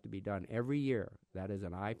that would have to be done every year. That is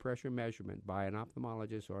an eye pressure measurement by an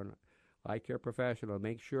ophthalmologist or an eye care professional.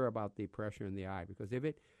 Make sure about the pressure in the eye, because if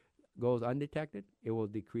it goes undetected, it will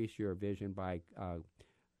decrease your vision by,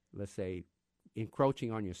 let's say,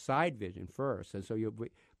 encroaching on your side vision first, and so you'll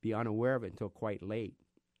be unaware of it until quite late.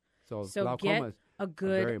 So glaucoma get a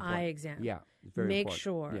good eye exam. Yeah, it's very Make important.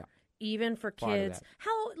 sure. Yeah. Even for kids.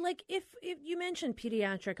 How, if you mentioned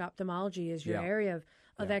pediatric ophthalmology is your area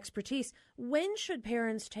of expertise, when should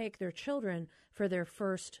parents take their children for their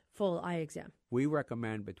first full eye exam? We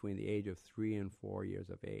recommend between the age of 3 and 4 years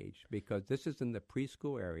of age, because this is in the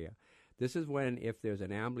preschool area. This is when, if there's an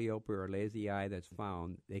amblyopia or lazy eye that's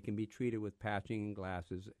found, they can be treated with patching and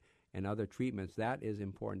glasses and other treatments. That is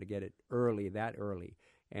important to get it that early.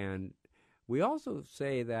 And we also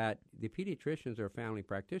say that the pediatricians or family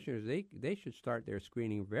practitioners, they should start their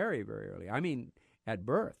screening very, very early. I mean, at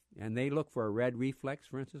birth. And they look for a red reflex,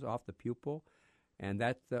 for instance, off the pupil. And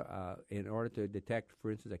that's in order to detect,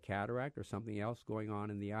 for instance, a cataract or something else going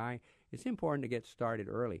on in the eye. It's important to get started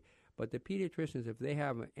early. But the pediatricians, if they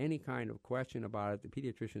have any kind of question about it, the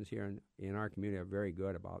pediatricians here in our community are very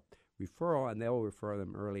good about referral, and they'll refer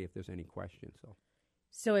them early if there's any questions.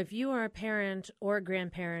 So if you are a parent or a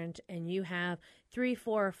grandparent and you have 3,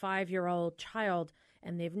 4, or 5-year-old child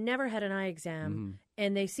and they've never had an eye exam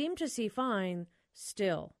and they seem to see fine,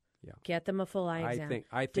 still get them a full eye exam.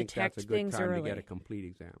 I think Detect that's a good things time early. to get a complete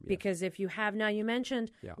exam. Yes. Because if you have, now you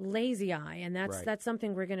mentioned lazy eye, and that's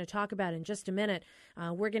something we're going to talk about in just a minute.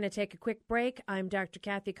 We're going to take a quick break. I'm Dr.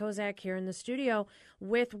 Kathleen Kozak here in the studio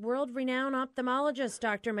with world-renowned ophthalmologist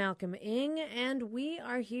Dr. Malcom Ing, and we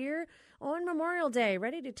are here on Memorial Day,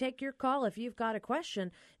 ready to take your call if you've got a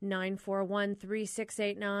question.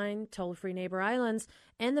 941-3689, toll-free Neighbor Islands,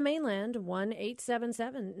 and the mainland,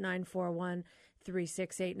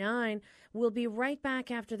 1-877-941-3689. We'll be right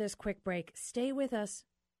back after this quick break. Stay with us.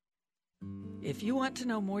 If you want to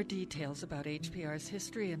know more details about HPR's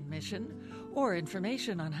history and mission, or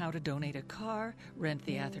information on how to donate a car, rent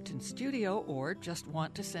the Atherton studio, or just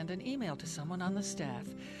want to send an email to someone on the staff,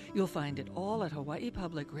 you'll find it all at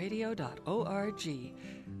hawaiipublicradio.org.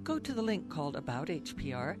 Go to the link called About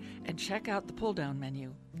HPR and check out the pull-down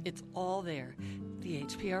menu. It's all there. The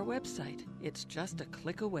HPR website. It's just a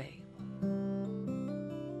click away.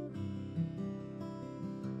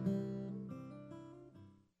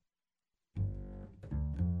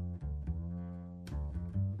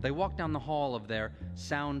 They walked down the hall of their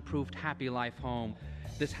soundproofed Happy Life home,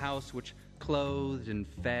 this house which clothed and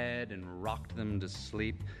fed and rocked them to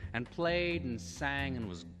sleep, and played and sang and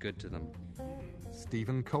was good to them.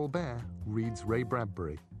 Stephen Colbert reads Ray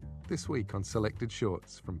Bradbury, this week on Selected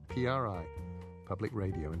Shorts from PRI, Public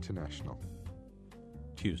Radio International.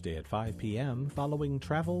 Tuesday at 5 p.m. following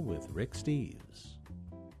Travel with Rick Steves.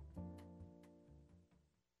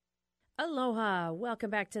 Aloha.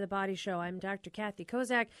 Welcome back to The Body Show. I'm Dr. Kathy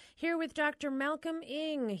Kozak here with Dr. Malcom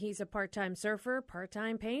Ing. He's a part-time surfer,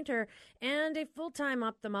 part-time painter, and a full-time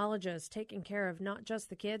ophthalmologist taking care of not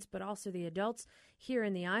just the kids but also the adults here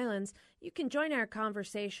in the islands. You can join our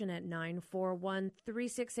conversation at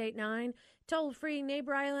 941-3689, toll-free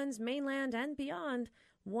neighbor islands, mainland, and beyond,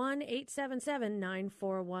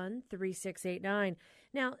 1-877-941-3689.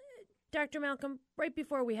 Now, Dr. Malcom, right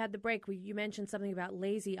before we had the break, you mentioned something about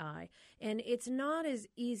lazy eye, and it's not as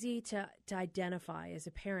easy to identify as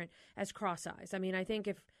a parent as cross eyes. I mean, I think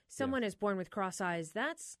if someone is born with cross eyes,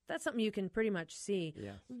 that's something you can pretty much see.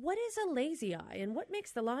 Yes. What is a lazy eye, and what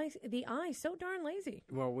makes the eye so darn lazy?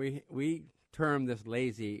 Well, we term this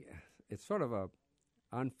lazy. It's sort of a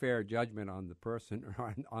unfair judgment on the person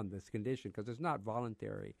or on this condition because it's not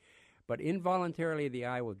voluntary. But involuntarily, the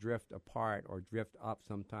eye will drift apart or drift up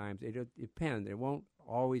sometimes. It depends. It won't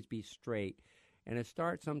always be straight. And it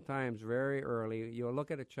starts sometimes very early. You'll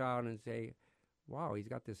look at a child and say, wow, he's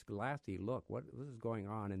got this glassy look. What is going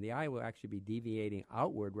on? And the eye will actually be deviating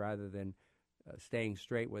outward rather than staying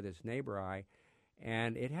straight with its neighbor eye.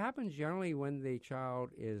 And it happens generally when the child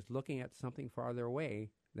is looking at something farther away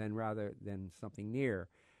rather than something near.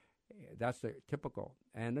 That's the typical.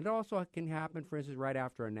 And it also can happen, for instance, right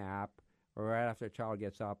after a nap or right after a child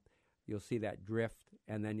gets up, you'll see that drift,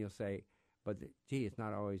 and then you'll say, but gee, it's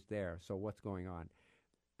not always there, so what's going on?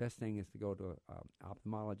 Best thing is to go to an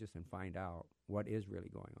ophthalmologist and find out what is really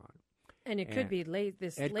going on. And it could be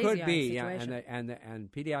this it lazy could eye be, situation. yeah, and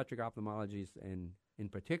pediatric ophthalmologists in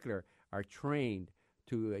particular are trained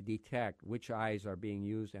to detect which eyes are being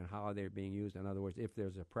used and how they're being used. In other words, if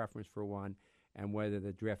there's a preference for one and whether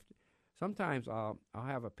the drift. Sometimes I'll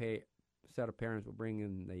have a set of parents will bring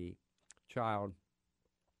in the child,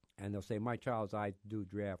 and they'll say, my child's eyes do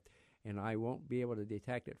drift, and I won't be able to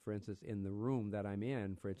detect it. For instance, in the room that I'm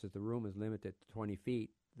in, for instance, the room is limited to 20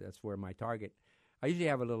 feet. That's where my target. I usually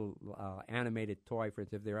have a little animated toy. For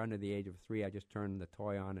instance, if they're under the age of 3, I just turn the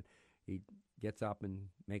toy on, and he gets up and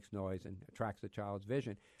makes noise and attracts the child's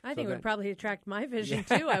vision. I think it would probably attract my vision,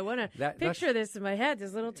 too. I want to picture this in my head,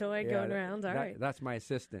 this little toy going around. All right. That's my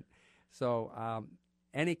assistant. So,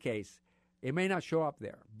 any case, it may not show up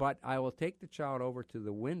there, but I will take the child over to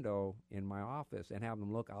the window in my office and have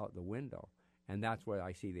them look out the window, and that's where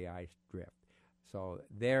I see the eyes drift. So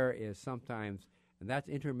there is sometimes, and that's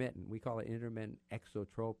intermittent. We call it intermittent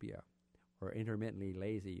exotropia, or intermittently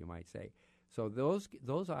lazy, you might say. So those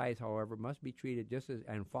eyes, however, must be treated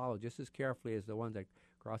and followed just as carefully as the ones that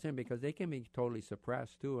cross in, because they can be totally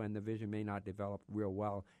suppressed too, and the vision may not develop real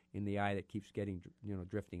well in the eye that keeps getting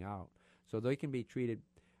drifting out. So they can be treated.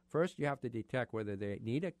 First, you have to detect whether they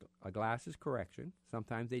need a glasses correction.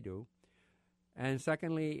 Sometimes they do. And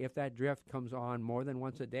secondly, if that drift comes on more than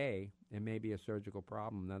once a day, it may be a surgical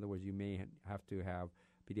problem. In other words, you may have to have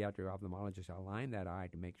pediatric ophthalmologists align that eye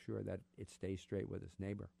to make sure that it stays straight with its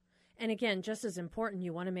neighbor. And again, just as important,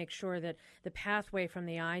 you want to make sure that the pathway from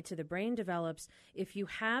the eye to the brain develops. If you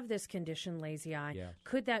have this condition, lazy eye,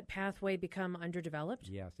 could that pathway become underdeveloped?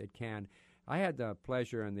 Yes, it can. I had the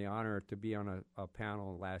pleasure and the honor to be on a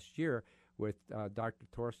panel last year with Dr.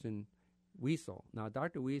 Torsten Wiesel. Now,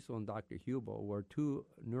 Dr. Wiesel and Dr. Hubel were two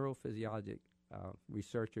neurophysiologic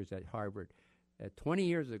researchers at Harvard. 20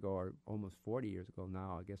 years ago, or almost 40 years ago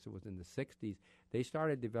now, I guess it was in the 60s, they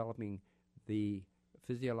started developing the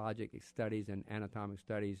physiologic studies and anatomic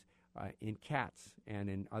studies in cats and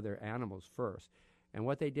in other animals first. And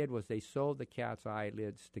what they did was they sewed the cat's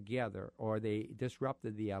eyelids together, or they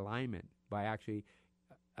disrupted the alignment by actually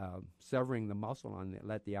severing the muscle on it,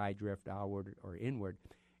 let the eye drift outward or inward.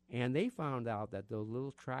 And they found out that those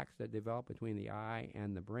little tracks that develop between the eye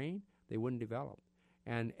and the brain, they wouldn't develop.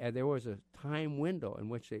 And there was a time window in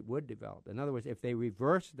which they would develop. In other words, if they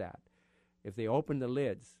reversed that, if they opened the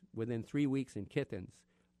lids within 3 weeks in kittens,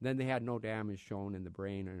 then they had no damage shown in the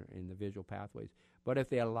brain or in the visual pathways. But if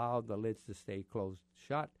they allowed the lids to stay closed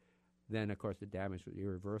shut, then, of course, the damage was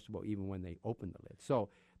irreversible even when they opened the lids. So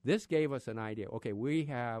this gave us an idea. Okay, we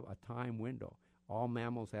have a time window. All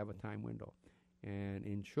mammals have a time window. And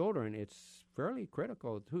in children, it's fairly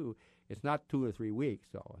critical, too. It's not 2 or 3 weeks,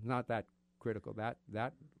 though. It's not that critical, that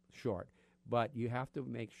short. But you have to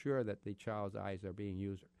make sure that the child's eyes are being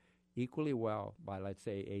used equally well by, let's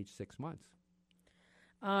say, age 6 months.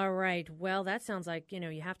 All right. Well, that sounds like,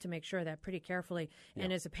 you have to make sure of that pretty carefully. Yeah.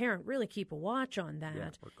 And as a parent, really keep a watch on that.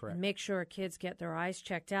 Yeah, correct. And make sure kids get their eyes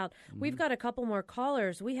checked out. Mm-hmm. We've got a couple more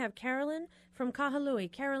callers. We have Carolyn from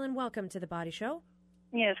Kahului. Carolyn, welcome to the Body Show.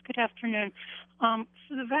 Yes, good afternoon. For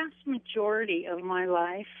the vast majority of my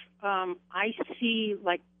life, I see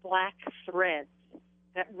like black threads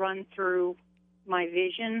that run through my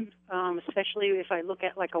vision, especially if I look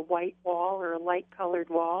at like a white wall or a light-colored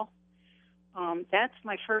wall. That's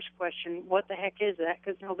my first question. What the heck is that?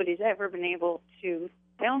 Because nobody's ever been able to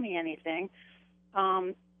tell me anything.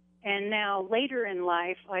 And now later in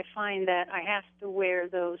life, I find that I have to wear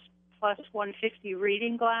those plus 150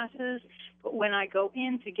 reading glasses. But when I go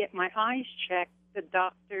in to get my eyes checked, the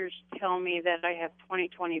doctors tell me that I have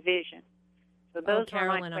 20/20 vision. So those are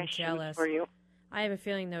my Carolyn, questions I'm jealous. for you. I have a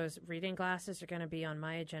feeling those reading glasses are going to be on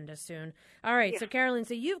my agenda soon. All right, so Carolyn,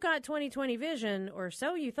 so you've got 20/20 vision, or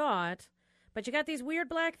so you thought, but you got these weird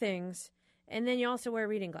black things, and then you also wear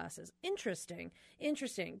reading glasses. Interesting.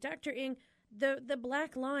 Dr. Ing, the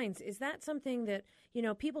black lines, is that something that,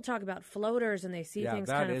 people talk about floaters and they see things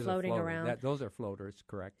kind of floating around? Those are floaters,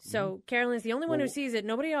 correct. So Carolyn's the only one who sees it.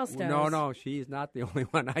 Nobody else does. No, she's not the only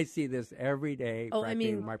one. I see this every day. Oh, I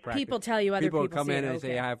mean, my practice. people tell you other people come see in it. and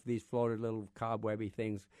say, I have these floated little cobwebby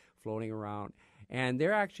things floating around. And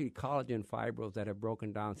they're actually collagen fibrils that have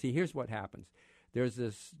broken down. See, here's what happens. There's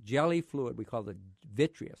this jelly fluid, we call it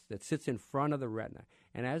vitreous, that sits in front of the retina.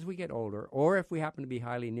 And as we get older, or if we happen to be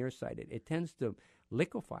highly nearsighted, it tends to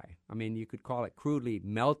liquefy. I mean, you could call it crudely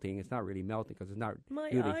melting. It's not really melting because it's not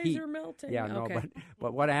due to heat. My eyes are melting. Yeah, no, okay.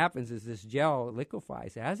 but what happens is this gel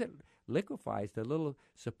liquefies. As it liquefies, the little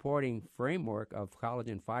supporting framework of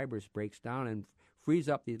collagen fibers breaks down and frees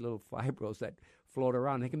up these little fibrils that float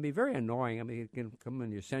around. They can be very annoying. I mean, it can come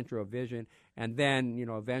in your center of vision, and then,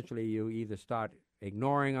 eventually you either start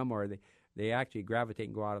ignoring them or they actually gravitate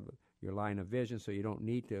and go out of your line of vision, so you don't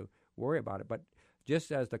need to worry about it. But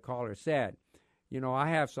just as the caller said, I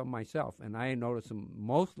have some myself, and I notice them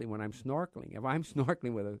mostly when I'm snorkeling. If I'm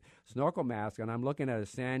snorkeling with a snorkel mask and I'm looking at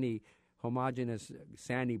a homogeneous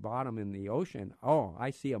sandy bottom in the ocean,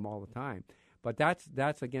 I see them all the time. But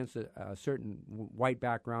that's against a certain white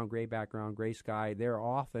background, gray sky. They're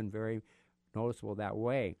often very noticeable that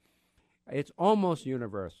way. It's almost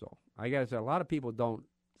universal. I guess a lot of people don't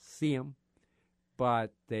see them,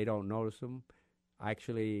 but they don't notice them.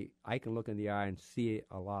 Actually, I can look in the eye and see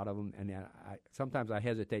a lot of them, and sometimes I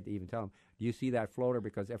hesitate to even tell them, do you see that floater?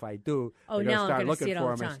 Because if I do, they're going to start looking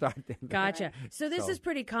for them and start them. Gotcha. So this is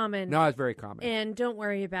pretty common. No, it's very common. And don't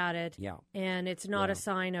worry about it. Yeah. And it's not a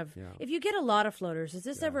sign of, if you get a lot of floaters, is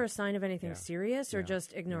this ever a sign of anything serious or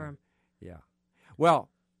just ignore them? Yeah. Well,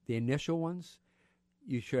 the initial ones,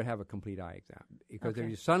 you should have a complete eye exam. Because if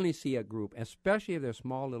you suddenly see a group, especially if they're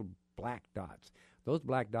small little black dots, those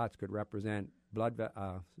black dots could represent blood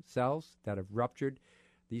cells that have ruptured.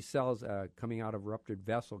 These cells coming out of a ruptured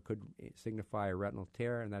vessel could signify a retinal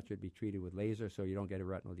tear, and that should be treated with laser so you don't get a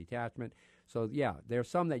retinal detachment. So, there's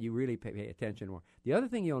some that you really pay attention to. The other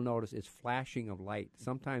thing you'll notice is flashing of light.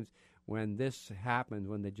 Sometimes when this happens,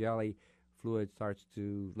 when the jelly fluid starts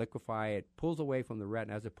to liquefy, it pulls away from the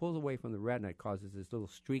retina. As it pulls away from the retina, it causes this little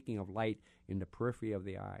streaking of light in the periphery of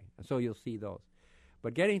the eye. And so you'll see those.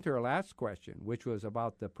 But getting to our last question, which was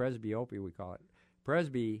about the presbyopia, we call it.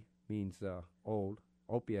 Presby means old,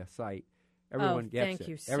 opia, sight. Everyone gets it. Thank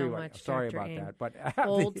you so Everyone, much, sorry Dr. about Ing. that. But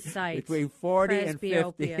Old sight. Between 40 and 50,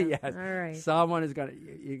 Presbyopia. yes. All right. Someone is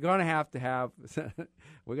you're going to have,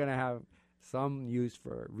 we're going to have some use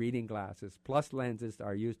for reading glasses. Plus lenses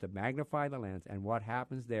are used to magnify the lens. And what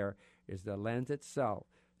happens there is the lens itself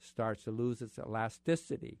starts to lose its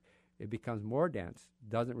elasticity. It becomes more dense,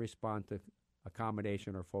 doesn't respond to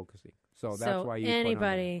accommodation or focusing. So that's why you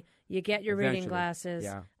anybody, you get your reading glasses.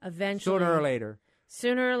 Yeah. Eventually. Sooner or later.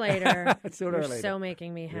 You're so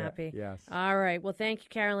making me happy. Yes. All right. Well, thank you,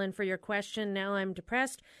 Carolyn, for your question. Now I'm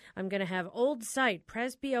depressed. I'm going to have old sight,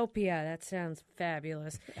 presbyopia. That sounds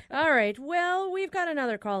fabulous. All right. Well, we've got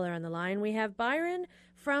another caller on the line. We have Byron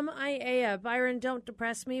from IAEA. Byron, don't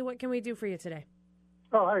depress me. What can we do for you today?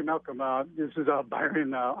 Oh, hi, Malcolm. This is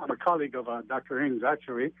Byron. I'm a colleague of Dr. Ing's,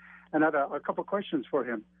 actually, and I had a couple questions for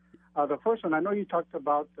him. The first one, I know you talked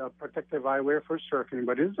about protective eyewear for surfing,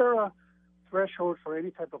 but is there a threshold for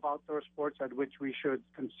any type of outdoor sports at which we should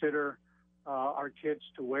consider our kids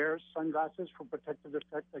to wear sunglasses for protective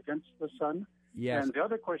effect against the sun? Yes. And the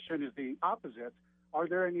other question is the opposite. Are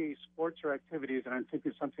there any sports or activities, and I'm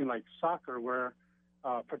thinking something like soccer, where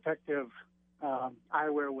protective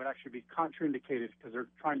eyewear would actually be contraindicated because they're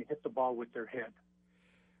trying to hit the ball with their head?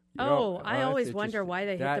 I always wonder why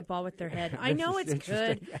they hit the ball with their head. I know it's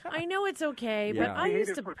good. I know it's okay, but I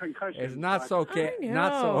used to. It's not so okay.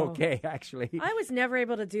 Not so okay, actually. I was never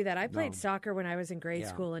able to do that. I played soccer when I was in grade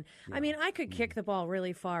school, and I mean, I could kick the ball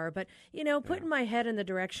really far, but putting my head in the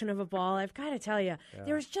direction of a ball, I've got to tell you,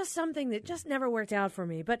 there was just something that just never worked out for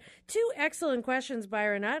me. But two excellent questions,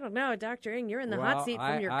 Byron. I don't know, Dr. Ing, you're in the hot seat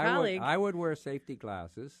from your colleague. I would wear safety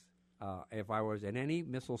glasses. if I was in any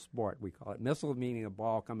missile sport, we call it missile, meaning a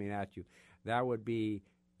ball coming at you, that would be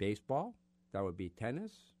baseball, that would be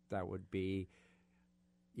tennis, that would be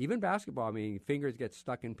even basketball. I mean, fingers get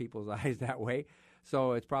stuck in people's eyes that way.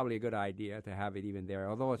 So it's probably a good idea to have it even there,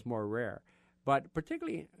 although it's more rare. But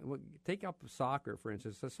particularly, take up soccer, for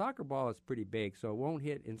instance. The soccer ball is pretty big, so it won't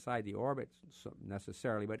hit inside the orbit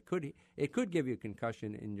necessarily, but it could give you a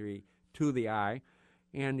concussion injury to the eye.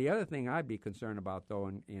 And the other thing I'd be concerned about,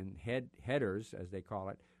 though, in headers, as they call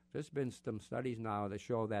it, there's been some studies now that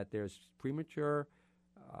show that there's premature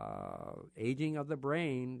aging of the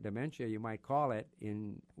brain, dementia you might call it,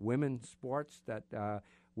 in women's sports, that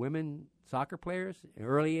women soccer players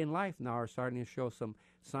early in life now are starting to show some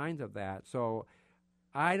signs of that. So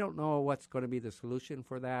I don't know what's going to be the solution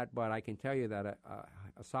for that, but I can tell you that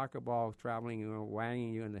a soccer ball traveling,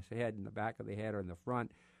 whanging you in the head, in the back of the head or in the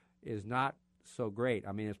front, is not so great.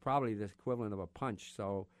 I mean, it's probably the equivalent of a punch.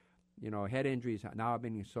 So, head injuries now have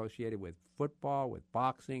been associated with football, with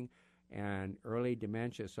boxing, and early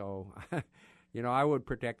dementia. So, I would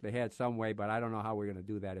protect the head some way, but I don't know how we're going to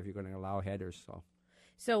do that if you're going to allow headers.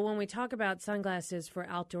 So when we talk about sunglasses for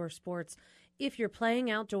outdoor sports, if you're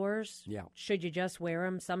playing outdoors, should you just wear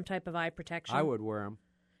them, some type of eye protection? I would wear them.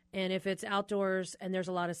 And if it's outdoors and there's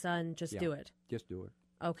a lot of sun, just do it? Just do it.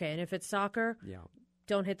 Okay, and if it's soccer? Yeah.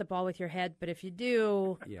 Don't hit the ball with your head, but if you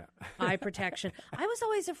do, eye protection. I was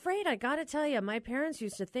always afraid, I got to tell you. My parents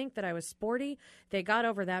used to think that I was sporty. They got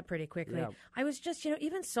over that pretty quickly. Yeah. I was just,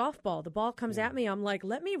 even softball, the ball comes at me, I'm like,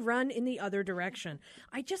 let me run in the other direction.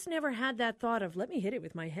 I just never had that thought of, let me hit it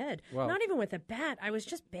with my head. Well, not even with a bat. I was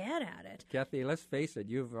just bad at it. Kathy, let's face it,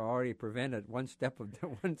 you've already prevented one step in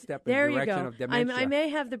the there direction you go. of dementia. I may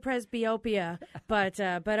have the presbyopia, but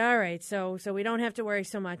all right. So we don't have to worry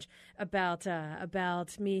so much about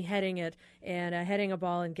me heading it and heading a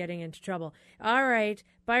ball and getting into trouble. All right,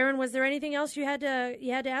 Byron, was there anything else you had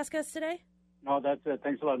to ask us today? No, that's it.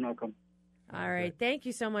 Thanks a lot, Malcolm. All right, thank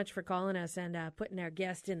you so much for calling us and putting our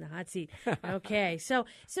guest in the hot seat. Okay, so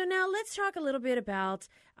now let's talk a little bit about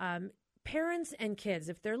parents and kids.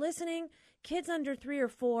 If they're listening, kids under 3 or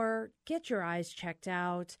 4, get your eyes checked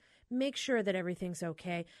out. Make sure that everything's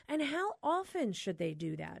okay. And how often should they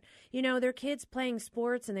do that? Their kids playing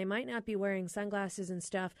sports and they might not be wearing sunglasses and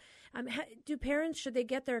stuff. Do parents, should they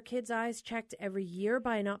get their kids' eyes checked every year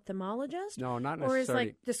by an ophthalmologist? No, not necessarily. Or is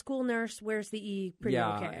like the school nurse wears the E pretty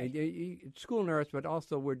okay? School nurse, but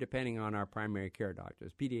also we're depending on our primary care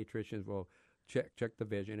doctors. Pediatricians will check the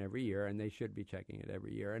vision every year, and they should be checking it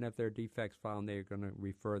every year. And if there are defects found, they're going to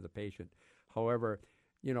refer the patient. However,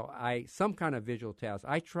 some kind of visual test.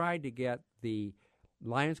 I tried to get the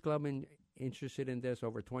Lions Club interested in this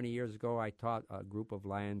over 20 years ago. I taught a group of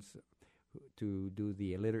Lions to do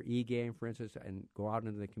the letter E game, for instance, and go out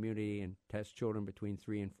into the community and test children between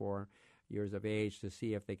 3 and 4 years of age to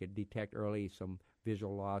see if they could detect early some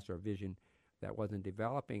visual loss or vision that wasn't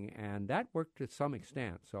developing, and that worked to some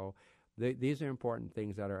extent. So these are important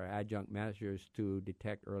things that are adjunct measures to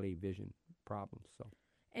detect early vision problems.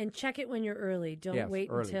 And check it when you're early. Don't wait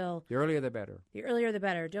early. until... The earlier the better. The earlier the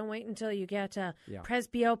better. Don't wait until you get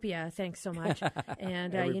presbyopia, thanks so much,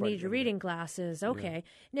 and you need your reading glasses. Okay.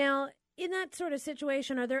 Yeah. Now, in that sort of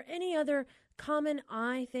situation, are there any other common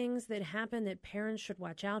eye things that happen that parents should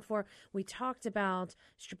watch out for? We talked about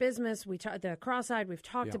strabismus, the cross-eyed, we've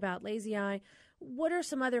talked about lazy eye. What are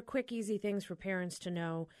some other quick, easy things for parents to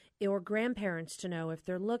know or grandparents to know if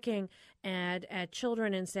they're looking at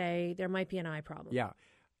children and say there might be an eye problem? Yeah.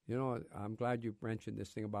 I'm glad you mentioned this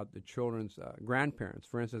thing about the children's grandparents.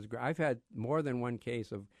 For instance, I've had more than one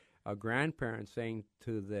case of a grandparent saying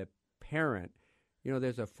to the parent,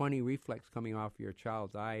 there's a funny reflex coming off your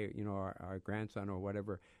child's eye, our grandson or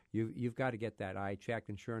whatever. You've got to get that eye checked.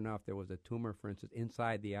 And sure enough, there was a tumor, for instance,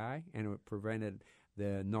 inside the eye, and it prevented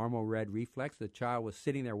the normal red reflex. The child was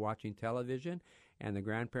sitting there watching television, and the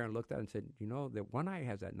grandparent looked at it and said, the one eye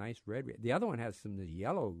has that nice red. The other one has some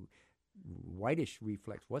yellow, whitish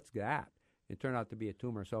reflex. What's that? It turned out to be a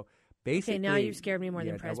tumor. So basically, now you've scared me more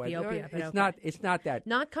than presbyopia. It's not that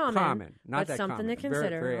not common. Not but that something common. to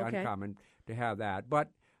consider. Very uncommon to have that, but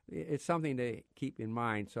it's something to keep in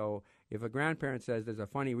mind. So if a grandparent says there's a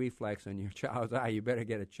funny reflex on your child's eye, you better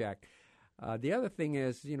get it checked. The other thing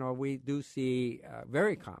is, we do see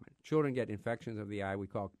very common. Children get infections of the eye we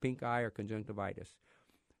call pink eye or conjunctivitis.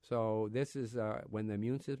 So this is when the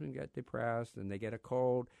immune system gets depressed and they get a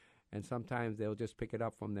cold. And sometimes they'll just pick it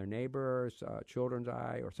up from their neighbor's children's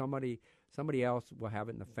eye, or somebody else will have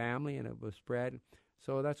it in the family and it will spread.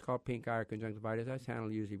 So that's called pink eye or conjunctivitis. That's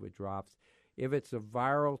handled usually with drops. If it's a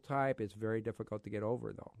viral type, it's very difficult to get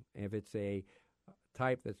over, though. If it's a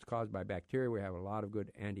type that's caused by bacteria, we have a lot of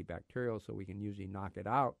good antibacterial, so we can usually knock it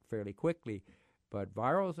out fairly quickly. But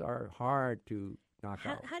virals are hard to knock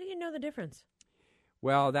out. How do you know the difference?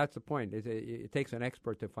 Well, that's the point. It takes an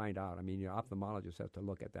expert to find out. I mean, your ophthalmologist has to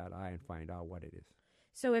look at that eye and find out what it is.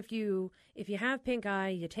 So if you have pink eye,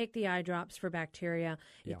 you take the eye drops for bacteria,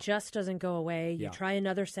 it just doesn't go away. You try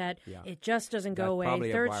another set, it just doesn't go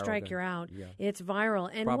away. Third strike, you're out. Yeah. It's viral.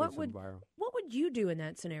 And what would you do in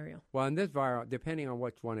that scenario? Well, in this viral, depending on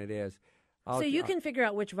which one it is, you can figure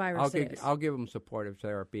out which virus it is. I'll give them supportive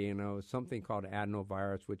therapy. Something called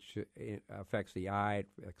adenovirus, which affects the eye, it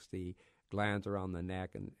affects the glands around the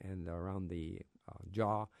neck and around the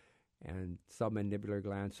jaw, and submandibular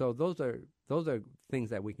glands. So those are things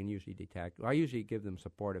that we can usually detect. I usually give them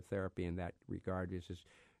supportive therapy in that regard. This is,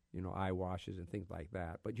 eye washes and things like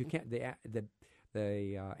that. But you can't.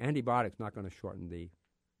 The antibiotic's not going to shorten the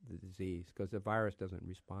disease because the virus doesn't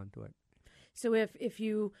respond to it. So if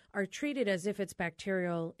you are treated as if it's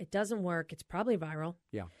bacterial, it doesn't work. It's probably viral.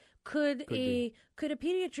 Yeah. Could a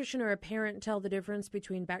pediatrician or a parent tell the difference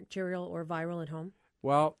between bacterial or viral at home?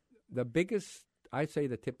 Well, I'd say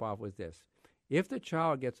the tip-off was this. If the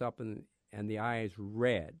child gets up and the eye is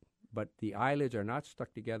red, but the eyelids are not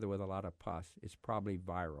stuck together with a lot of pus, it's probably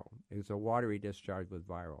viral. It's a watery discharge with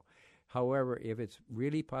viral. However, if it's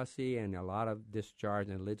really pussy and a lot of discharge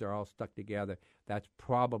and the lids are all stuck together, that's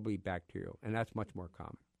probably bacterial, and that's much more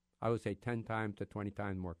common. I would say 10 times to 20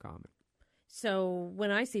 times more common. So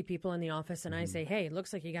when I see people in the office and I say, hey, it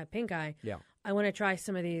looks like you got pink eye, I want to try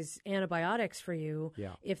some of these antibiotics for you.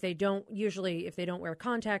 If they don't wear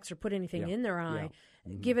contacts or put anything in their eye,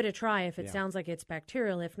 give it a try if it sounds like it's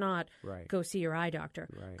bacterial. If not, go see your eye doctor.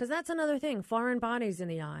 Because that's another thing, foreign bodies in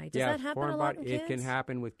the eye. Does that happen a lot in kids? It can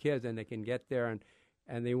happen with kids, and they can get there,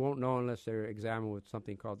 and they won't know unless they're examined with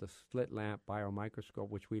something called the slit lamp biomicroscope,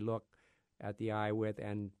 which we look at the eye with,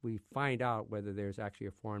 and we find out whether there's actually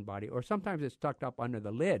a foreign body, or sometimes it's tucked up under the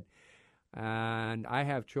lid. And I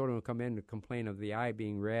have children who come in to complain of the eye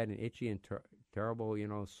being red and itchy and terrible,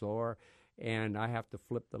 sore, and I have to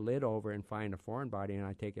flip the lid over and find a foreign body, and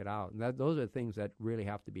I take it out. And those are things that really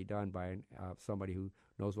have to be done by somebody who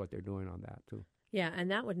knows what they're doing on that, too. Yeah,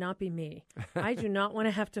 and that would not be me. I do not want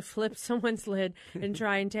to have to flip someone's lid and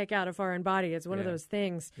try and take out a foreign body. It's one of those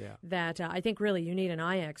things that I think really you need an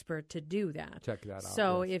eye expert to do that. Check that out.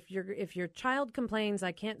 So if your child complains,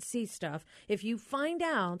 I can't see stuff, if you find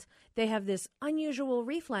out they have this unusual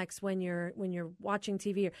reflex when you're watching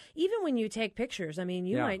TV, or even when you take pictures, I mean,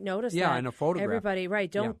 you might notice that. Yeah, in a photograph. Everybody,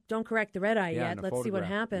 don't correct the red eye yet. Let's see what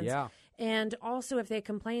happens. Yeah. And also if they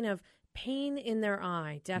complain of pain in their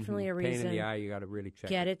eye, definitely a reason. Pain in the eye, you got to really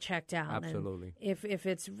get it checked out. Absolutely. And if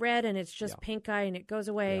it's red and it's just pink eye and it goes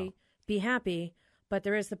away, be happy. But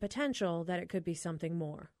there is the potential that it could be something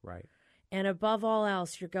more. Right. And above all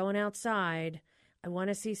else, you're going outside. I want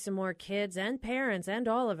to see some more kids and parents and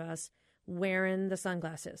all of us wearing the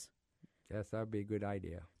sunglasses. Yes, that would be a good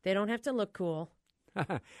idea. They don't have to look cool.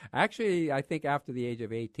 Actually, I think after the age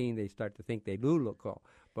of 18, they start to think they do look cool.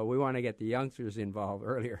 But we want to get the youngsters involved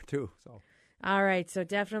earlier, too. So, all right. So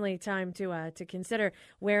definitely time to consider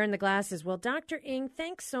wearing the glasses. Well, Dr. Ing,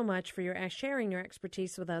 thanks so much for sharing your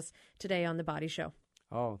expertise with us today on The Body Show.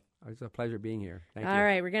 Oh, it's a pleasure being here. Thank you. All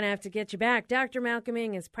right. We're going to have to get you back. Dr. Malcom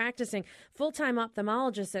Ing is practicing full-time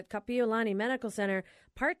ophthalmologist at Kapiolani Medical Center,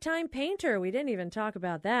 part-time painter. We didn't even talk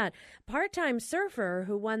about that. Part-time surfer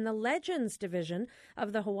who won the Legends Division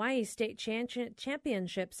of the Hawaii State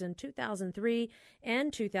Championships in 2003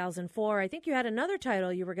 and 2004. I think you had another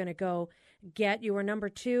title you were going to go get. You were number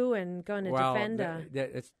 2 and going to defend.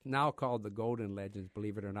 It's now called the Golden Legends,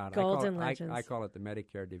 believe it or not. Golden Legends. I call it the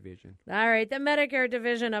Medicare division. All right, the Medicare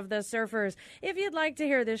division of the surfers. If you'd like to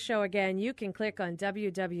hear this show again, you can click on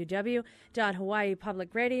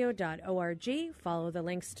www.hawaiipublicradio.org. Follow the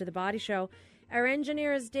links to The Body Show. Our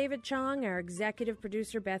engineer is David Chong, our executive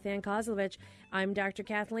producer, Beth Ann Kozlovich. I'm Dr.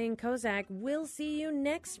 Kathleen Kozak. We'll see you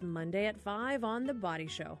next Monday at 5 on The Body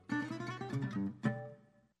Show.